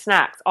coffee and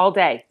snacks all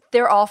day.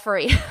 They're all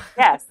free.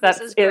 Yes,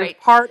 that is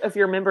part of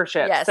your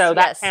membership. Yes, so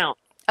that counts.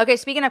 Okay,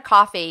 speaking of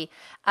coffee,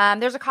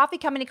 there's a coffee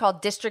company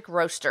called District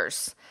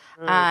Roasters.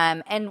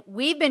 And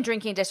we've been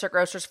drinking District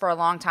Roasters for a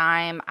long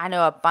time. I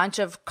know a bunch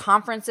of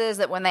conferences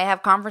that when they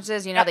have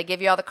conferences, they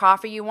give you all the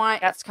coffee you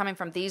want. It's coming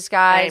from these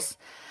guys.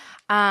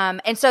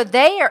 And so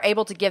they are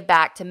able to give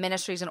back to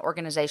ministries and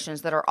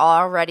organizations that are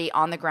already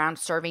on the ground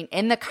serving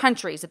in the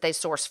countries that they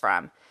source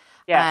from.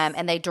 Yes.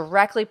 And they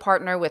directly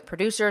partner with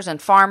producers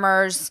and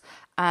farmers.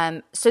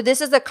 So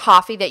this is the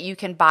coffee that you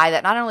can buy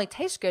that not only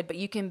tastes good, but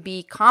you can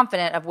be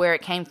confident of where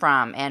it came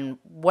from and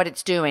what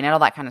it's doing and all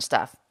that kind of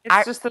stuff.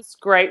 It's just this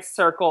great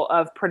circle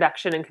of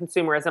production and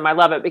consumerism. I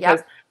love it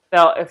because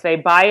if they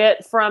buy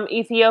it from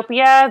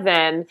Ethiopia,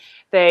 then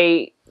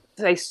they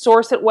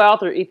source it well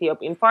through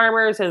Ethiopian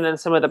farmers, and then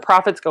some of the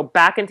profits go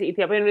back into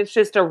Ethiopia, and it's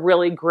just a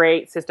really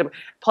great system.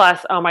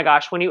 Plus, oh my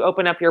gosh, when you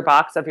open up your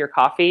box of your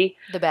coffee,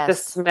 the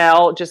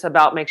smell just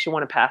about makes you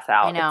want to pass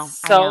out. I know. It's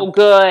so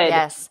good.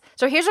 Yes.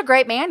 So here's a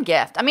great man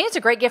gift. It's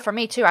a great gift for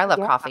me too. I love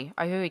coffee.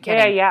 Are you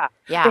kidding? Yeah.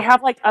 They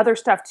have like other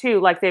stuff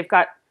too. Like they've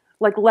got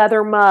like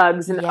leather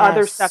mugs and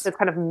other stuff that's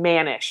kind of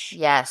mannish.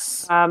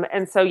 Yes.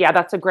 And so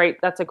that's a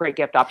great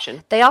gift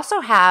option. They also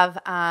have,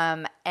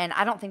 and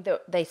I don't think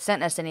that they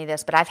sent us any of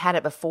this, but I've had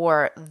it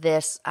before.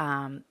 This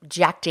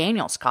Jack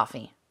Daniel's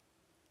coffee.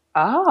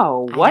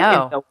 Oh, what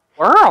in the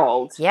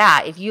world?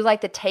 Yeah, if you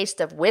like the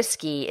taste of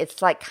whiskey,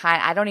 it's like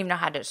I don't even know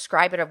how to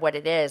describe it of what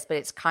it is, but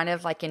it's kind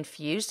of like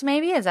infused.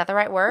 Maybe is that the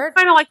right word?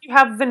 Kind of like you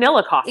have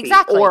vanilla coffee,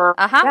 exactly. Or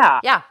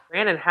yeah.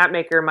 Brandon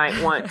Hatmaker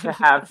might want to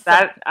have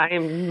that. I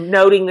am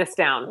noting this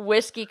down.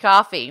 Whiskey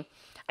coffee.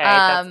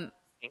 Okay,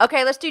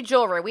 Okay, let's do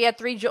jewelry. We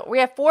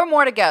have 4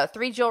 more to go.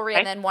 3 jewelry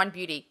and then 1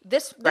 beauty.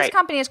 This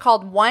company is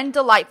called One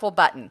Delightful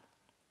Button.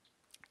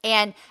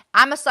 And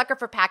I'm a sucker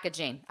for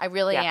packaging. I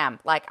really am.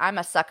 Like, I'm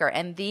a sucker.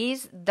 And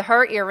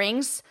her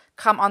earrings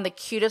come on the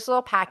cutest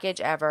little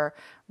package ever,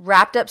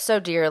 wrapped up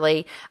so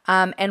dearly.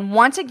 And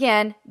once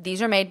again,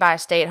 these are made by a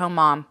stay-at-home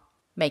mom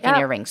making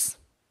earrings.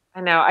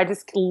 I know. I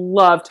just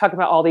love talking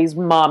about all these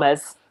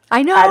mamas.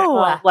 I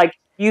know. Like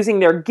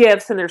using their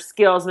gifts and their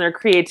skills and their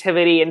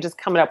creativity and just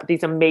coming up with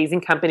these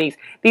amazing companies.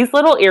 These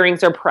little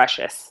earrings are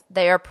precious.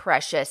 They are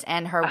precious.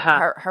 And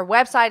her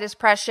website is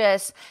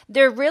precious.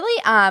 They're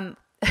really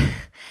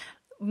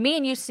me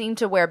and you seem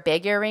to wear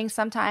big earrings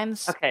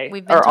sometimes. Okay.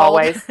 We've been told.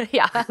 Always.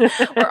 Yeah.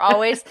 Or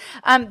always.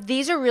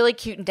 These are really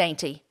cute and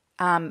dainty.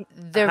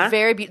 They're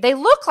very beautiful. They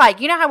look like,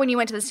 you know how when you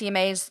went to the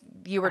CMAs,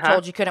 you were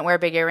told you couldn't wear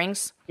big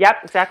earrings? Yep,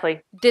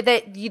 exactly.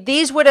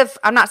 These would have,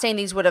 I'm not saying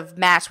these would have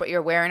matched what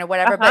you're wearing or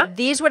whatever, but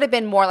these would have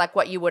been more like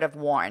what you would have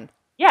worn.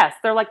 Yes,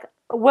 they're like,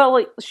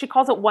 well, she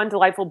calls it One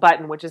Delightful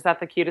Button, which is not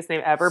the cutest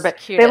name ever, but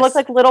they look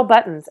like little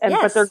buttons,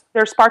 but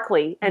they're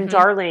sparkly and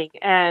darling,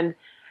 and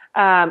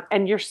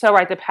you're so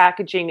right. The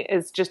packaging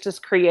is just as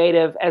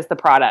creative as the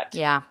product.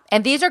 Yeah,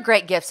 and these are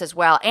great gifts as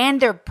well,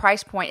 and their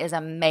price point is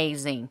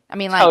amazing. I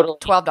mean, like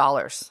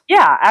 $12.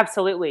 Yeah,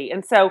 absolutely.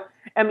 And so,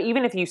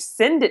 even if you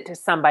send it to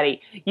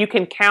somebody, you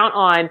can count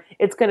on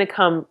it's going to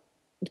come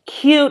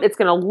cute. It's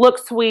going to look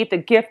sweet. The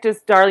gift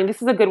is darling.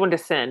 This is a good one to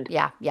send.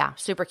 Yeah,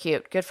 super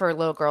cute. Good for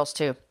little girls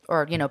too,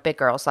 or big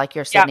girls like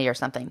your Sydney or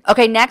something.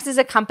 Okay, next is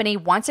a company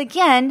once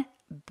again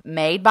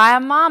made by a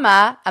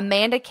mama,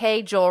 Amanda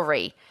K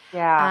Jewelry.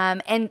 Yeah.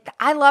 And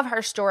I love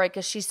her story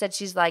because she said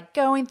she's like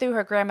going through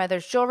her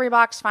grandmother's jewelry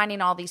box,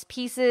 finding all these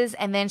pieces,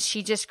 and then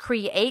she just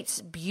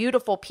creates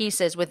beautiful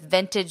pieces with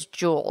vintage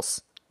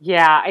jewels.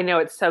 Yeah, I know.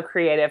 It's so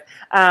creative.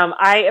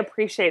 I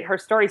appreciate her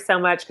story so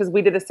much because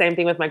we did the same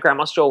thing with my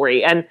grandma's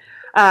jewelry. And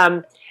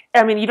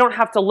you don't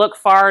have to look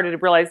far to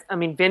realize,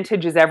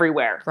 vintage is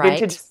everywhere. Right.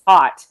 Vintage is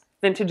hot.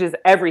 Vintage is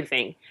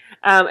everything.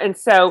 And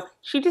so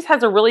she just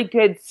has a really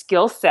good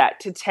skill set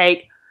to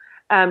take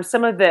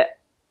some of the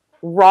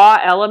raw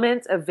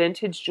elements of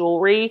vintage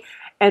jewelry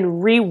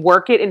and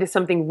rework it into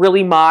something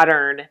really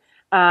modern,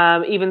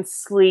 even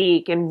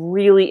sleek and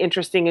really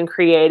interesting and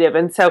creative.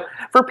 And so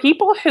for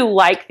people who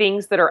like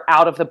things that are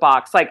out of the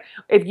box, like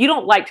if you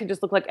don't like to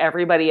just look like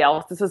everybody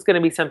else, this is going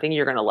to be something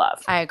you're going to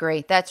love. I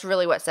agree. That's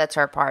really what sets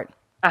her apart.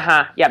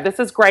 Yeah, this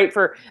is great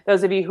for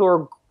those of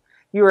you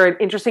you're an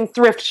interesting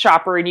thrift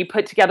shopper and you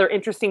put together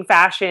interesting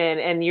fashion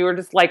and you're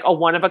just like a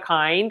one of a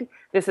kind.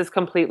 This is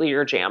completely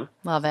your jam.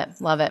 Love it.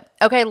 Love it.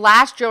 Okay,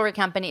 last jewelry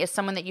company is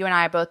someone that you and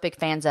I are both big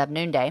fans of,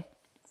 Noonday.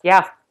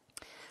 Yeah.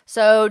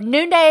 So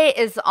Noonday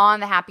is on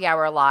the happy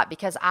hour a lot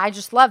because I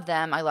just love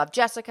them. I love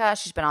Jessica.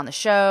 She's been on the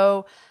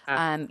show.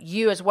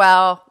 You as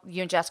well.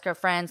 You and Jessica are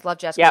friends. Love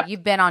Jessica. Yep.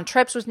 You've been on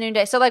trips with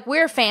Noonday. So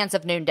we're fans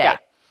of Noonday. Yeah.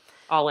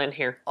 All in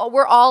here. Oh,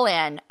 we're all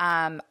in.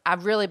 I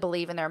really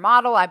believe in their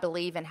model. I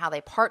believe in how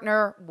they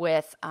partner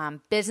with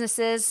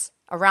businesses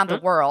around the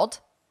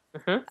world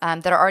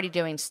that are already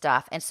doing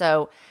stuff. And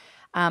so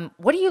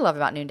what do you love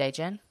about Noonday,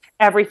 Jen?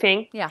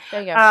 Everything. Yeah,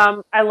 there you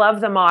go. I love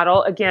the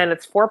model. Again,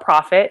 it's for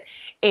profit.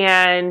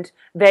 And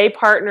they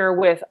partner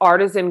with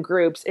artisan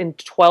groups in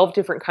 12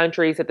 different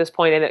countries at this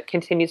point, and it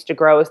continues to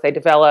grow as they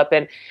develop.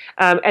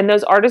 And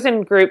those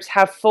artisan groups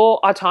have full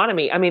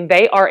autonomy.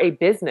 They are a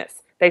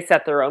business. They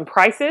set their own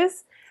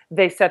prices.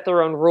 They set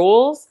their own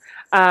rules.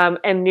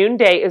 And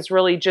Noonday is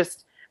really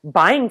just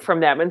buying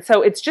from them. And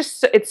so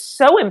it's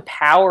so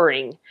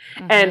empowering.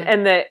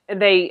 And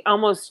they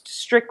almost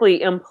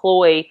strictly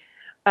employ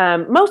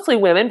mostly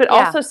women, but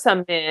also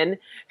some men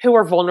who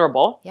are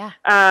vulnerable. Yeah.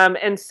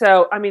 And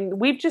so,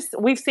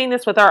 we've seen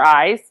this with our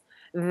eyes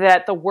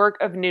that the work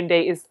of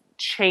Noonday is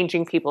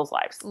changing people's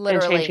lives.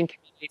 Literally. And changing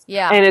communities.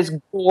 Yeah. And it's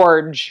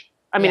gorge.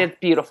 It's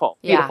beautiful.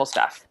 Beautiful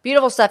stuff.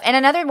 Beautiful stuff. And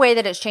another way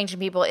that it's changing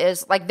people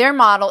is their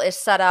model is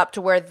set up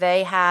to where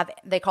they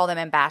call them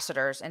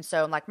ambassadors. And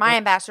so my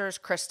ambassador is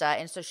Krista.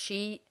 And so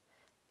she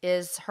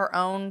is her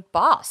own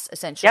boss,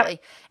 essentially.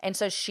 Yep. And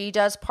so she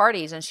does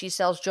parties and she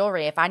sells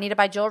jewelry. If I need to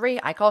buy jewelry,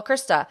 I call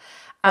Krista.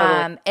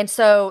 Totally. And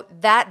so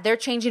that they're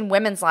changing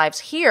women's lives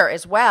here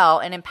as well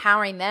and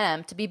empowering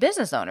them to be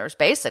business owners,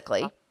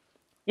 basically.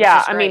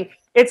 Yeah.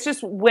 It's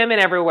just women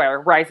everywhere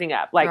rising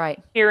up,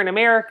 here in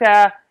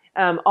America,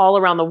 all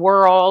around the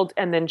world.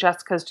 And then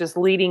Jessica's just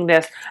leading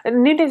this.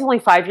 And Noonday's only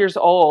 5 years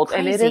old. Crazy.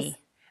 And it is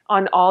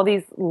on all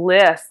these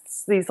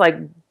lists, these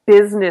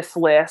business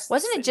lists.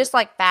 Wasn't it just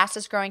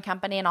fastest growing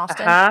company in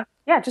Austin?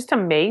 Yeah, just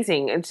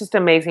amazing. It's just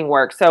amazing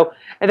work. So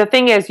the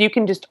thing is, you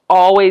can just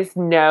always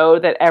know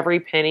that every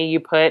penny you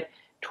put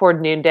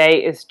toward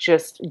Noonday is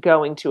just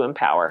going to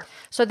empower.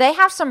 So they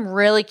have some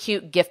really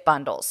cute gift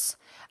bundles.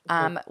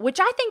 Which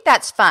I think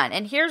that's fun.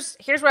 And here's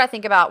what I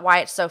think about why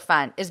it's so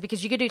fun is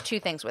because you could do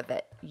two things with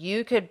it.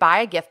 You could buy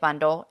a gift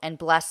bundle and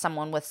bless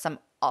someone with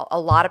a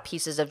lot of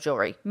pieces of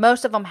jewelry.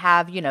 Most of them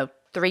have,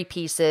 3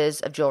 pieces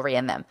of jewelry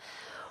in them.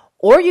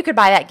 Or you could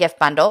buy that gift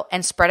bundle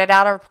and spread it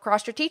out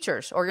across your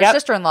teachers or your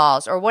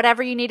sister-in-laws or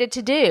whatever you needed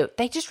to do.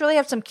 They just really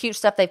have some cute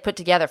stuff they've put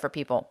together for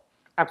people.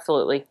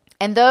 Absolutely.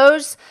 And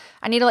those,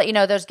 I need to let you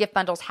know, those gift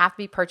bundles have to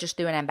be purchased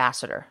through an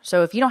ambassador.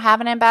 So if you don't have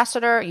an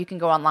ambassador, you can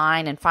go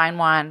online and find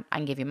one. I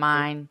can give you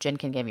mine. Jen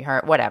can give you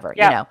her, whatever,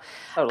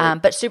 Totally.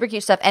 But super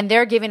cute stuff. And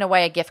they're giving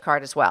away a gift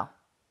card as well.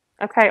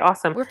 Okay,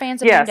 awesome. We're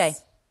fans of Moon Day.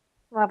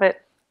 Love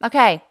it.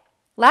 Okay,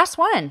 last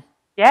one.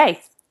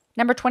 Yay.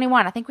 Number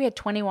 21. I think we had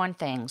 21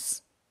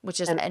 things, which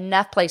is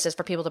enough places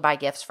for people to buy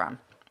gifts from.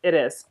 It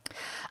is.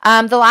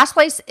 The last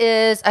place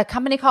is a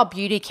company called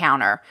Beauty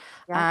Counter.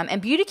 Yeah.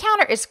 And Beauty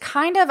Counter is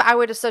kind of, I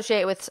would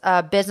associate with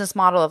a business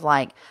model of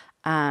like,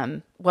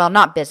 well,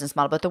 not business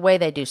model, but the way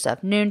they do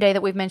stuff. Noonday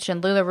that we've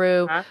mentioned,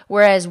 LuLaRoe,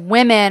 whereas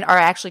women are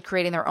actually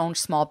creating their own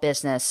small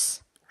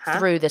business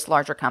through this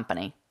larger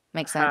company.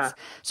 Makes sense.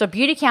 So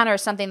Beauty Counter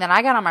is something that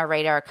I got on my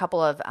radar a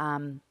couple of,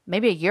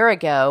 maybe a year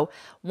ago.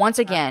 Once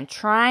again,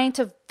 trying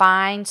to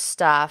find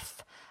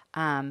stuff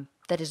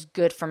that is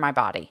good for my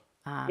body.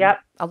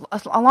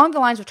 Along the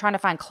lines of trying to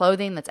find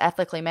clothing that's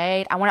ethically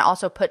made, I want to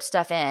also put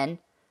stuff in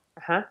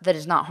that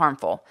is not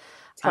harmful.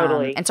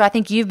 Totally. And so I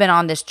think you've been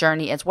on this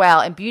journey as well,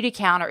 and Beauty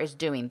Counter is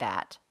doing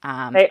that.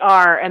 They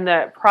are, and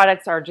the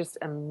products are just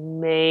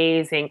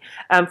amazing.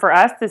 For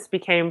us, this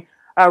became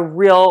a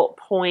real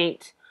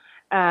point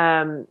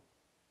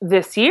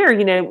this year.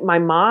 You know, my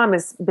mom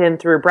has been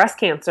through breast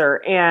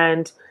cancer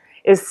and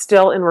is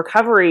still in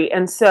recovery.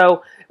 And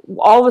so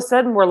all of a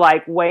sudden we're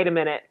like, wait a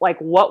minute, like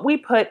what we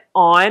put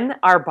on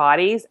our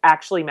bodies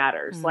actually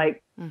matters.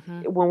 Like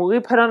when we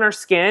put on our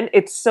skin,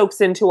 it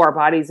soaks into our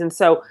bodies. And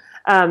so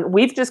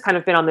we've just kind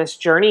of been on this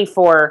journey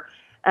for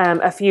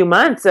a few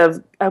months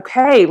of,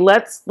 okay,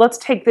 let's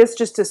take this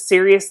just as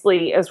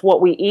seriously as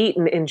what we eat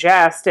and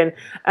ingest.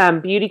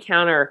 And Beauty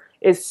Counter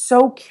is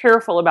so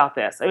careful about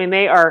this. I mean,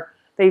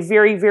 they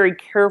very, very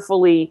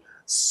carefully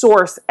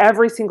source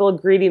every single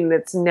ingredient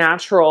that's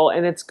natural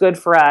and it's good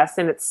for us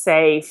and it's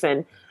safe.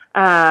 And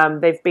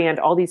they've banned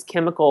all these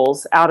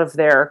chemicals out of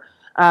their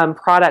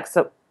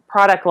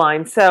product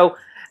line. So,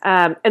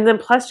 and then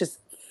plus just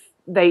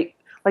they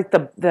like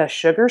the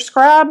sugar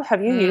scrub.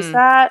 Have you used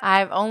that?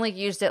 I've only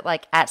used it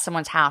like at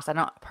someone's house. I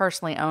don't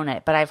personally own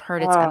it, but I've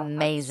heard it's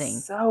amazing.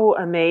 So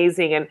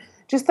amazing. And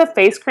just the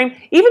face cream,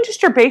 even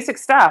just your basic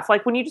stuff.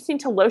 Like when you just need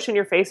to lotion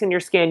your face and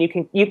your skin,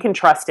 you can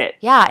trust it.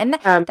 Yeah. And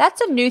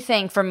that's a new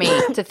thing for me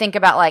to think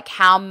about, like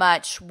how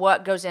much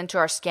what goes into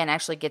our skin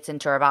actually gets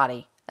into our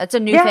body. That's a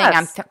new thing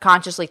I'm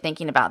consciously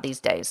thinking about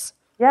these days.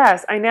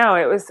 Yes, I know.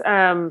 It was,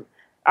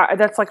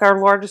 that's like our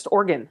largest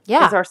organ.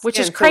 Yeah, our skin. Which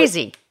is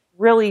crazy. So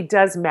really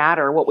does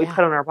matter what we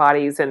put on our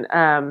bodies. And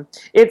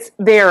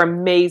they're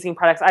amazing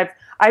products.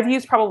 I've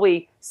used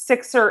probably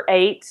 6 or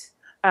 8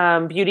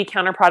 Beauty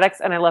Counter products,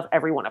 and I love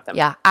every one of them.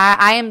 Yeah,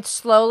 I am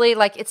slowly,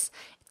 like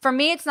for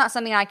me, it's not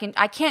something I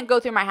can't go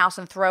through my house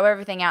and throw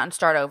everything out and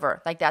start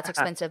over. Like that's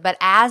expensive. But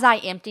as I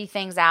empty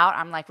things out,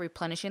 I'm like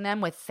replenishing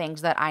them with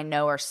things that I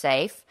know are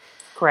safe.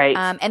 Great.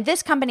 And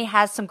this company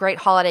has some great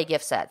holiday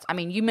gift sets. I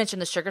mean, you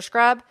mentioned the sugar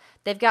scrub.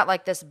 They've got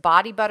like this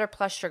body butter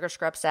plus sugar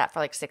scrub set for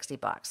like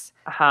 $60.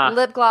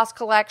 Lip gloss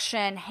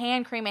collection,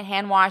 hand cream and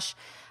hand wash,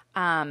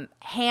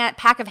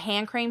 pack of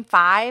hand cream,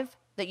 5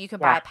 that you can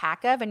buy a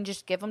pack of and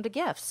just give them to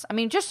gifts. I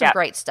mean, just some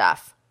great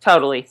stuff.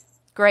 Totally.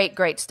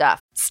 Great stuff.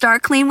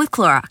 Start clean with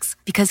Clorox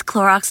because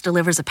Clorox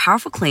delivers a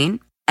powerful clean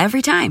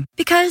every time.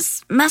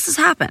 Because messes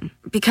happen.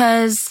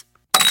 Because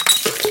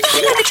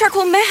I got a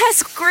charcoal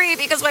mask. Great,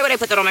 because why would I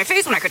put that on my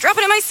face when I could drop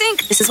it in my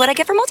sink? This is what I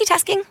get for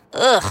multitasking.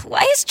 Ugh,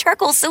 why is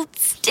charcoal so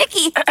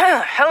sticky?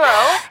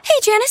 Hello? Hey,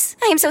 Janice.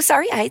 I am so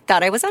sorry. I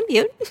thought I was on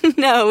mute.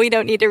 No, we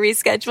don't need to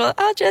reschedule.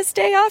 I'll just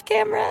stay off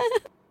camera.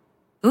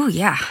 Ooh,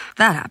 yeah,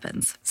 that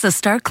happens. So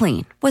start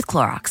clean with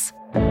Clorox.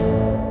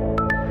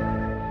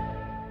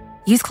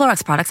 Use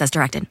Clorox products as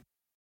directed.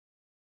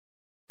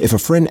 If a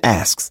friend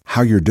asks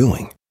how you're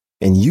doing,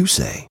 and you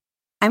say,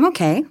 I'm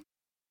okay.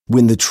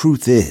 When the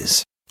truth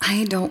is,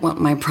 I don't want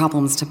my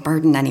problems to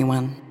burden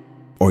anyone.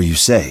 Or you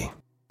say,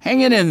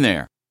 hang it in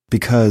there.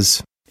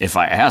 Because if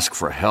I ask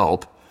for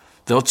help,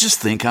 they'll just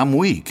think I'm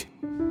weak.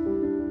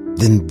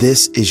 Then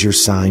this is your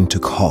sign to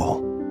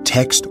call,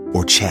 text,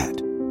 or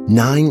chat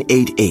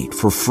 988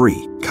 for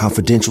free,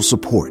 confidential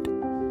support.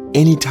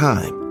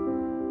 Anytime.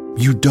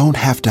 You don't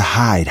have to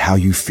hide how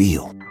you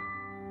feel.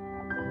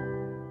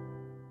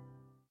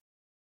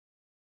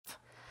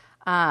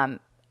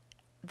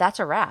 That's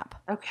a wrap.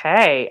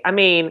 Okay. I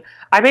mean,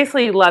 I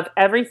basically love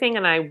everything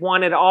and I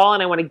want it all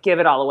and I want to give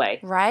it all away.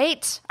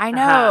 Right? I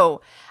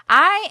know.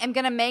 I am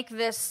going to make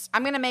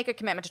I'm going to make a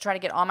commitment to try to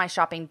get all my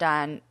shopping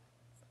done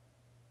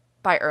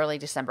by early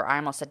December. I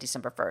almost said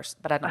December 1st,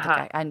 but I don't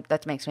think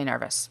that makes me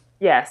nervous.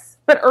 Yes,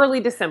 but early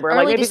December.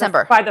 Early maybe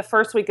December. By the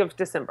first week of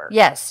December.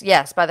 Yes,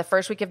 by the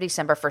first week of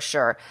December for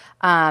sure.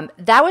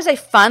 That was a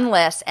fun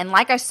list. And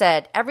like I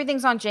said,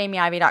 everything's on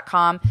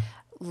jamieivy.com.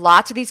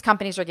 Lots of these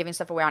companies are giving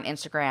stuff away on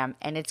Instagram,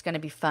 and it's going to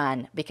be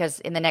fun because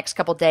in the next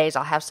couple days,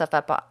 I'll have stuff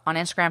up on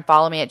Instagram.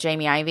 Follow me at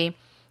Jamie Ivy.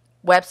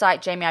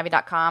 Website,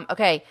 jamieivy.com.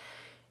 Okay,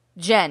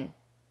 Jen,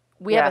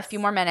 We have a few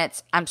more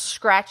minutes. I'm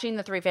scratching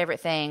the 3 favorite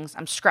things.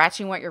 I'm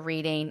scratching what you're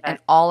reading, and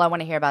all I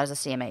want to hear about is the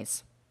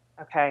CMAs.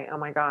 Okay. Oh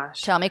my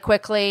gosh. Tell me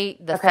quickly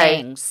the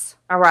things.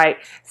 All right.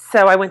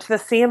 So I went to the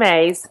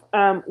CMAs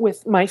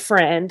with my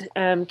friend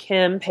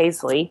Kim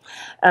Paisley,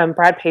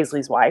 Brad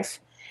Paisley's wife,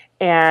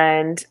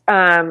 and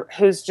they're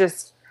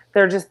just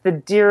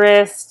the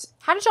dearest.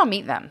 How did y'all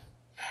meet them?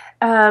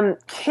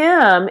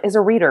 Kim is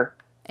a reader.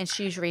 And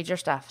she reads your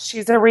stuff.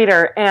 She's a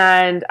reader.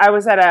 And I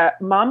was at a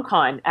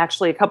MomCon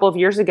actually a couple of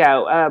years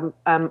ago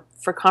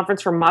for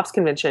conference for MOPS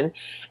convention.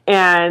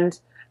 And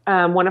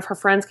one of her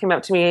friends came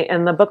up to me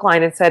in the book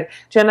line and said,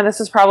 Jenna, this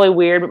is probably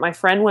weird, but my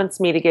friend wants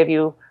me to give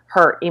you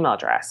her email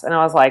address. And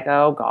I was like,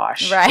 oh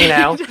gosh, right. you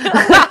know.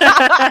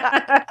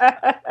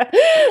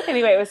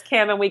 Anyway, it was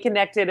Kim and we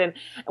connected and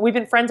we've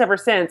been friends ever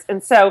since.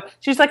 And so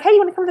she's like, hey, you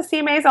want to come to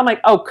CMAs? I'm like,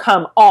 oh,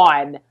 come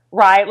on.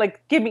 Right?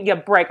 Like, give me a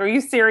break. Are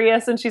you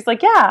serious? And she's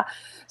like, yeah.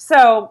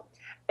 So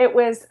it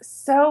was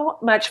so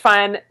much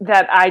fun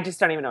that I just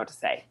don't even know what to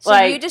say. So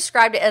you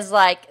described it as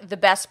like the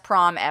best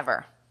prom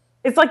ever.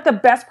 It's like the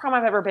best prom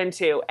I've ever been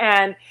to.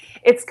 And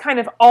it's kind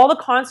of all the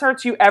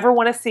concerts you ever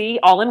want to see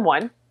all in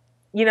one.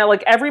 You know,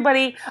 like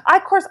everybody,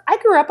 of course, I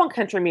grew up on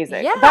country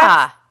music.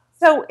 Yeah.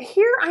 So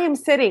here I am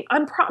sitting,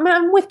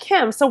 I'm with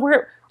Kim.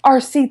 So our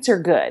seats are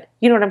good.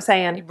 You know what I'm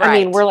saying? Right. I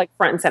mean, we're like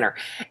front and center.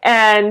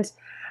 And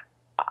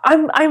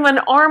I'm an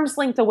arm's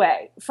length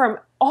away from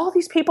all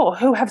these people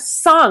who have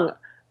sung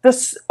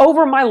this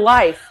over my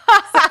life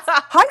since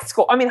high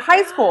school. I mean,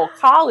 high school,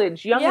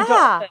 college, young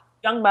adulthood,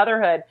 young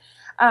motherhood.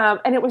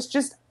 And it was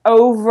just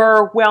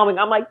overwhelming.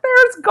 I'm like,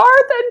 there's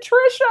Garth and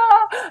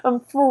Trisha. I'm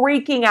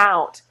freaking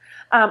out.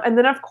 And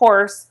then, of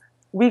course,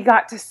 we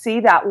got to see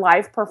that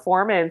live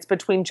performance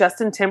between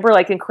Justin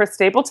Timberlake and Chris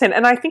Stapleton.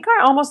 And I think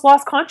I almost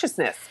lost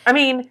consciousness. I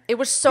mean, it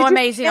was so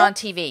amazing on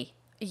TV.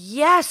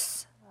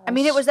 Yes. I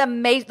mean, it was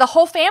amazing. The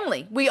whole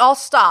family, we all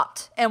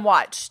stopped and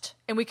watched,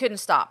 and we couldn't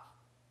stop.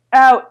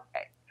 Oh,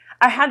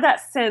 I had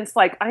that sense,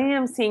 like, I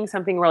am seeing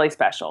something really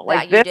special.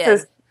 Like,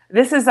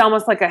 this is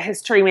almost like a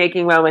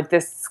history-making moment,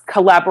 this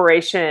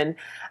collaboration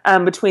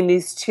between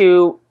these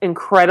two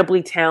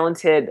incredibly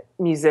talented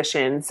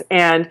musicians.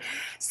 And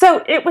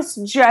so it was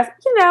just,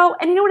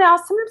 and you know what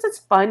else? Sometimes it's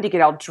fun to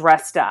get all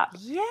dressed up.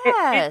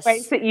 Yes. In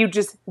ways that you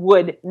just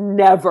would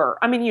never.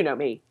 I mean, you know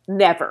me.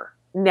 Never.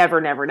 So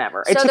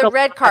the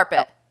red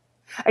carpet.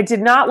 I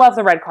did not love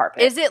the red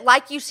carpet. Is it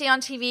like you see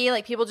on TV?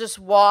 Like people just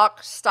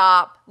walk,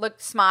 stop, look,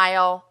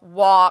 smile,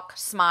 walk,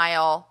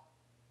 smile?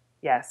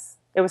 Yes.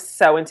 It was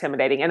so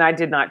intimidating, and I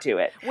did not do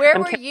it. Where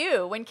were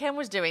you when Kim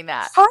was doing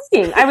that?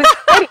 Hiding. I was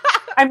hiding.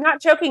 I'm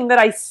not joking that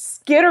I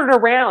skittered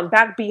around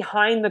back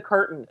behind the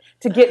curtain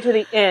to get to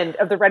the end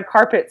of the red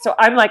carpet. So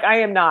I'm like, I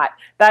am not.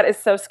 That is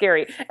so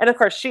scary. And of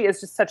course, she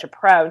is just such a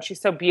pro, and she's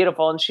so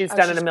beautiful, and she's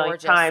done it a million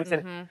times.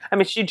 Mm-hmm. And I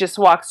mean, she just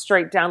walks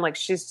straight down like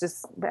she's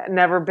just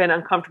never been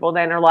uncomfortable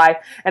day in her life.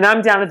 And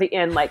I'm down at the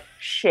end, like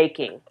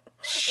shaking.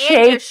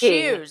 And your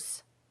shoes.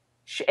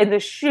 And the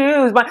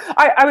shoes, my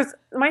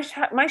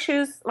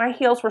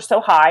heels were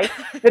so high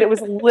that it was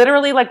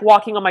literally like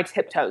walking on my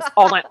tiptoes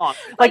all night long,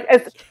 like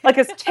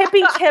as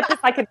tippy tip as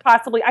I could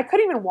possibly. I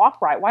couldn't even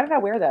walk right. Why did I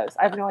wear those?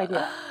 I have no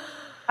idea.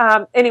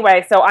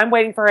 Anyway, so I'm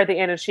waiting for her at the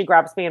end, and she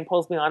grabs me and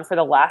pulls me on for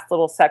the last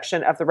little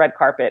section of the red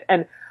carpet,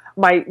 and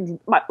my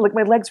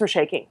legs were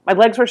shaking. My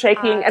legs were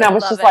shaking, and I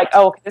was just like,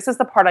 oh, okay, this is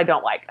the part I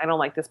don't like. I don't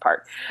like this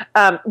part.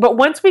 But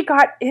once we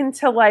got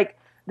into like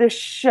the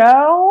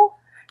show.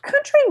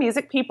 Country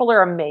music people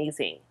are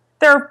amazing.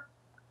 They're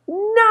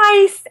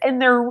nice and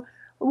they're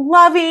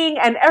loving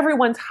and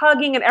everyone's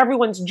hugging and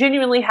everyone's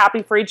genuinely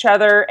happy for each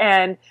other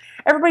and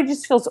everybody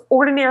just feels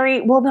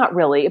ordinary. Well, not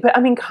really, but I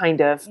mean,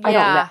 kind of. Yeah. I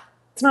don't know.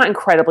 It's not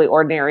incredibly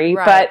ordinary,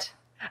 right.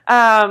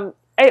 But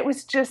it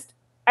was just,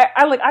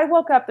 I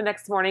woke up the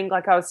next morning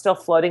like I was still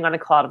floating on a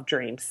cloud of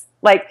dreams.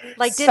 Like did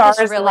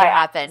this really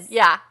happen?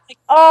 Yeah. Like,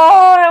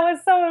 oh, that was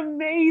so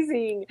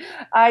amazing.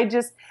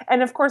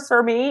 And of course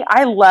for me,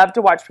 I love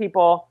to watch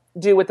people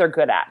do what they're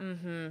good at.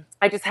 Mm-hmm.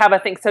 I just have a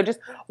thing. So just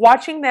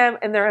watching them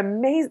and they're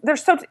amazing.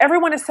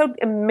 Everyone is so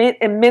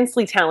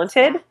immensely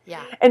talented.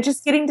 Yeah. And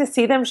just getting to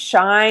see them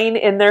shine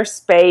in their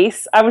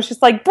space. I was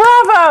just like,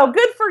 bravo,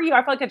 good for you.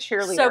 I feel like a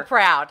cheerleader. So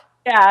proud.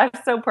 Yeah,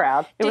 so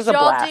proud. It was a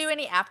blast. Did y'all do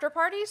any after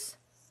parties?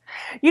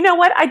 You know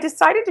what? I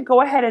decided to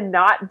go ahead and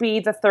not be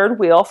the third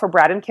wheel for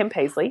Brad and Kim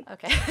Paisley.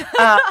 Okay.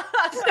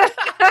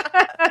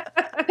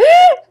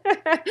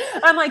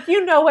 I'm like,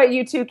 you know what,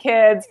 you two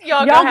kids.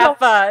 Y'all go have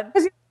fun.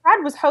 Because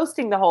Brad was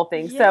hosting the whole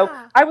thing. Yeah. So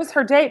I was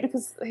her date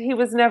because he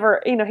was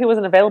never, he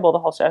wasn't available the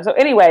whole show. So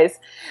anyways,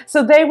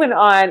 so they went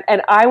on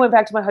and I went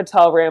back to my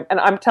hotel room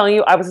and I'm telling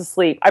you, I was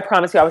asleep. I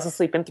promise you I was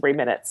asleep in 3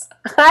 minutes.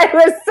 I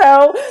was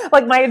so,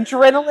 like my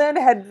adrenaline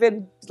had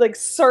been like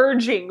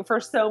surging for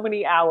so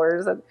many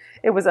hours and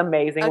it was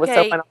amazing. It was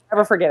so fun. I'll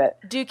never forget it.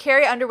 Do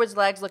Carrie Underwood's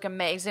legs look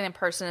amazing in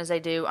person as they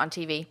do on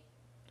TV?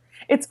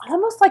 It's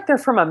almost like they're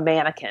from a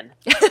mannequin.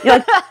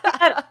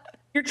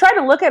 You're trying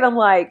to look at them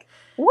like,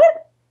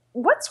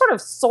 what sort of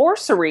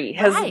sorcery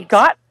has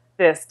got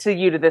this to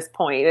you to this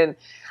point. And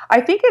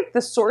I think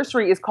the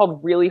sorcery is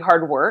called really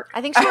hard work.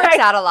 I think she works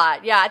out a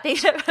lot. Yeah, I think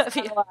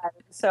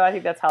so. I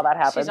think that's how that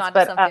happens. She's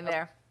onto something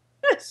there.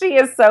 She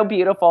is so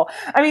beautiful.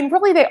 I mean,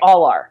 really, they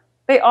all are.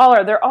 They all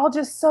are. They're all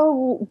just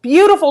so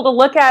beautiful to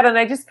look at. And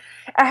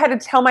I had to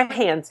tell my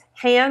hands,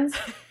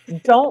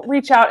 don't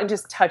reach out and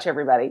just touch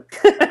everybody.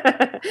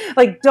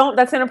 Like,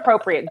 that's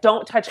inappropriate.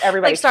 Don't touch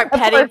everybody. Like, start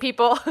petting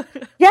people.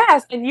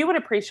 Yes. And you would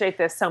appreciate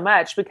this so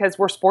much because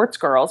we're sports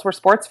girls. We're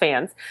sports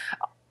fans.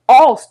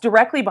 All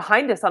directly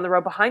behind us, on the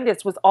row behind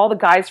us, was all the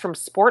guys from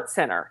Sports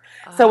Center.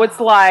 So it's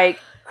like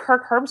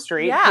Kirk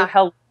Herbstreit. Yeah.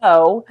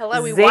 Hello,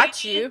 we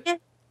watch you.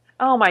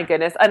 Oh my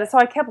goodness. And so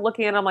I kept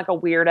looking at him like a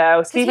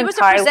weirdo. He was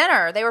a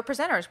presenter. They were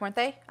presenters, weren't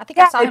they? I think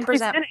I saw him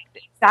present.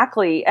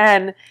 Exactly.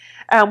 And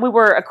we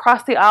were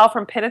across the aisle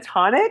from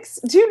Pentatonics.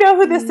 Do you know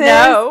who this is?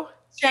 No.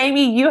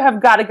 Jamie, you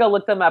have got to go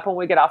look them up when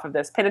we get off of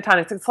this.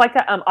 Pentatonics. It's like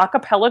a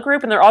cappella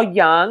group, and they're all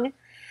young.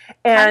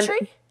 And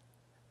country?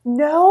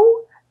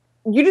 No.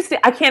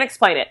 I can't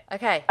explain it.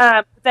 Okay.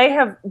 They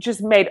have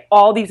just made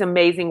all these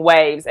amazing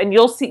waves, and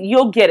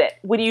you'll get it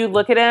when you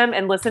look at them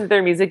and listen to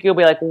their music. You'll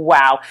be like,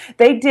 wow.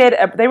 They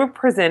were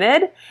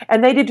presented,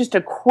 and they did just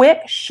a quick,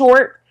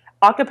 short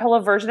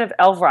acapella version of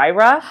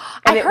Elvira.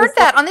 And I heard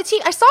that on the TV.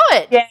 I saw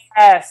it.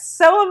 Yes,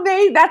 so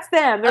amazing. That's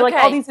them. They're like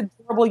Okay. all these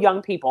adorable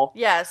young people.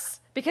 Yes,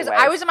 because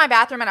Anyways. I was in my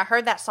bathroom and I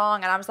heard that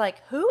song, and I was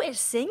like, who is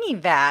singing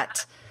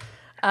that?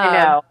 I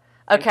know.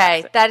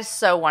 Okay, that is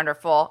so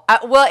wonderful.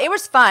 Well, it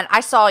was fun. I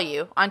saw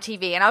you on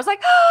TV, and I was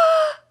like,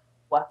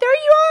 there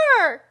you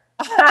are.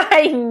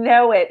 I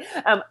know it.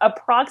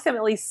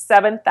 Approximately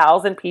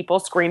 7,000 people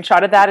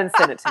screenshotted that and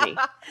sent it to me.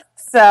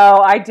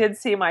 So I did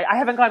see I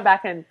haven't gone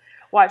back and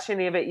watched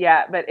any of it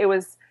yet, but it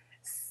was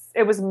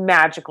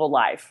magical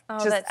life. Oh,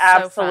 just that's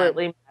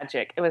absolutely so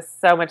magic. It was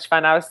so much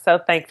fun. I was so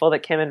thankful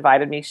that Kim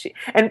invited me.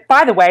 And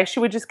by the way, she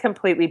would just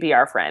completely be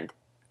our friend.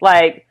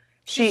 Like,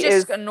 She's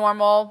just a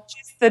normal.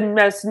 She's the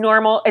most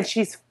normal, and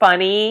she's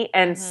funny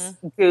and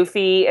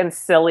goofy and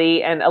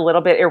silly and a little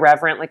bit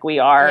irreverent like we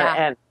are.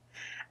 Yeah.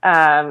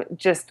 And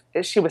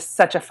she was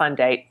such a fun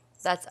date.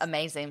 That's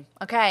amazing.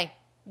 Okay.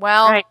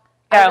 Well, Right.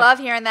 I love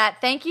hearing that.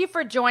 Thank you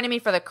for joining me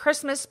for the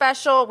Christmas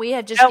special. We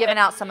had just given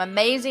out some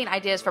amazing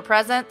ideas for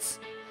presents.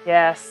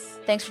 Yes.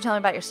 Thanks for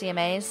telling me about your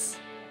CMAs.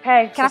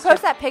 Hey, Can I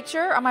post that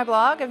picture on my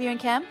blog of you and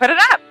Kim? Put it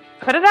up.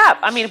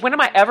 I mean, when am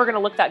I ever going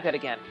to look that good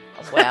again?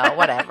 Well,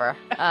 whatever.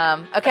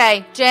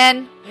 Okay,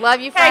 Jen, love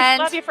you, friend.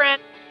 Love you,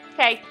 friend.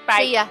 Okay, bye.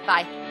 See ya.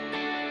 Bye.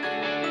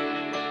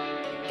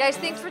 Guys,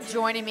 thanks for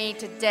joining me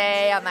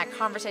today on that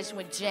conversation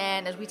with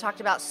Jen as we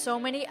talked about so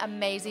many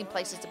amazing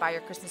places to buy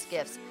your Christmas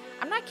gifts.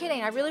 I'm not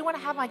kidding. I really want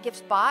to have my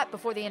gifts bought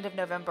before the end of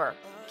November.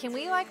 Can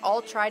we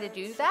all try to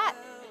do that?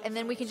 And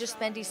then we can just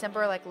spend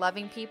December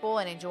loving people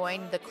and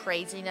enjoying the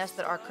craziness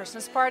that are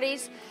Christmas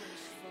parties.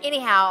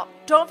 Anyhow,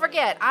 don't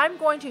forget, I'm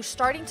going to,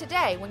 starting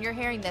today, when you're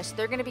hearing this,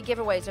 they're going to be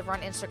giveaways over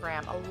on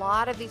Instagram. A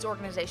lot of these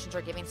organizations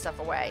are giving stuff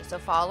away. So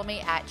follow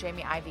me at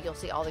Jamie Ivey. You'll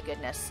see all the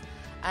goodness.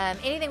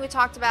 Anything we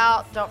talked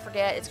about, don't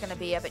forget, it's going to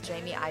be up at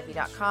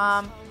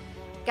jamieivey.com.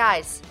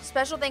 Guys,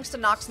 special thanks to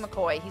Knox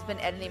McCoy. He's been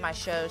editing my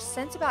shows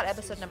since about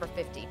episode number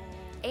 50.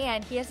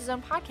 And he has his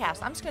own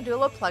podcast. I'm just going to do a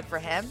little plug for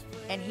him,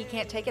 and he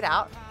can't take it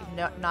out.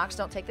 Knox,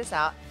 don't take this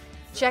out.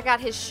 Check out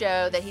his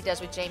show that he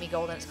does with Jamie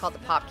Golden. It's called The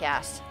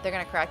Popcast. They're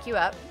going to crack you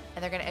up,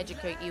 and they're going to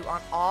educate you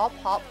on all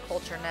pop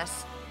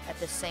culture-ness at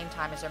the same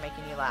time as they're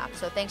making you laugh.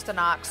 So thanks to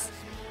Knox.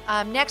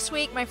 Next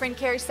week, my friend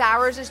Carrie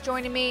Sowers is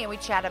joining me, and we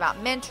chat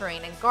about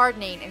mentoring and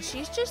gardening, and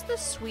she's just the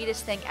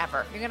sweetest thing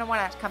ever. You're going to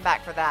want to come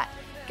back for that.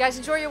 Guys,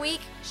 enjoy your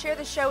week. Share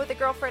the show with a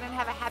girlfriend and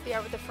have a happy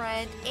hour with a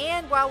friend.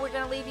 And while we're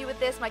going to leave you with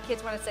this, my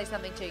kids want to say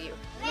something to you.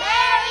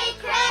 Merry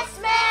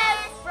Christmas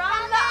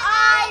from the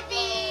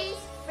Ivies!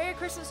 Merry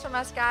Christmas from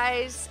us,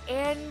 guys.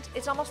 And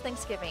it's almost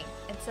Thanksgiving.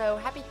 And so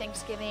happy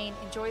Thanksgiving.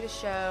 Enjoy the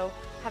show.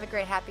 Have a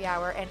great happy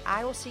hour. And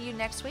I will see you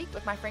next week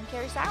with my friend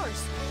Carrie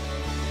Sowers.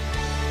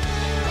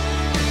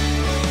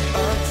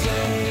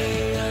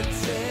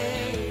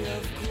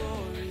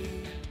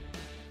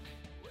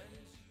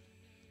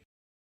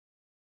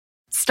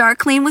 Start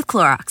clean with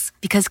Clorox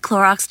because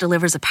Clorox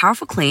delivers a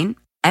powerful clean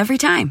every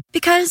time.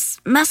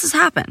 Because messes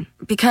happen.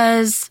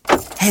 Because...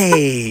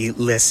 Hey,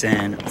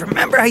 listen.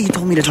 Remember how you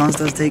told me to toss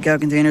those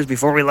takeout containers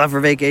before we left for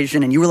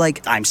vacation? And you were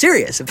like, I'm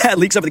serious. If that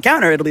leaks over the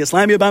counter, it'll be a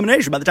slimy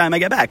abomination by the time I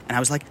get back. And I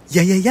was like,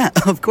 yeah,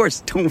 of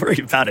course. Don't worry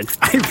about it.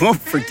 I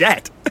won't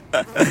forget.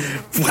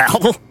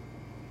 Well...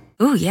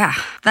 Ooh, yeah,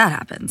 that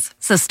happens.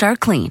 So start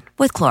clean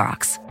with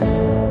Clorox.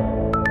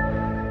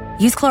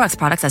 Use Clorox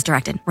products as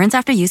directed. Rinse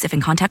after use if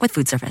in contact with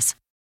food surface.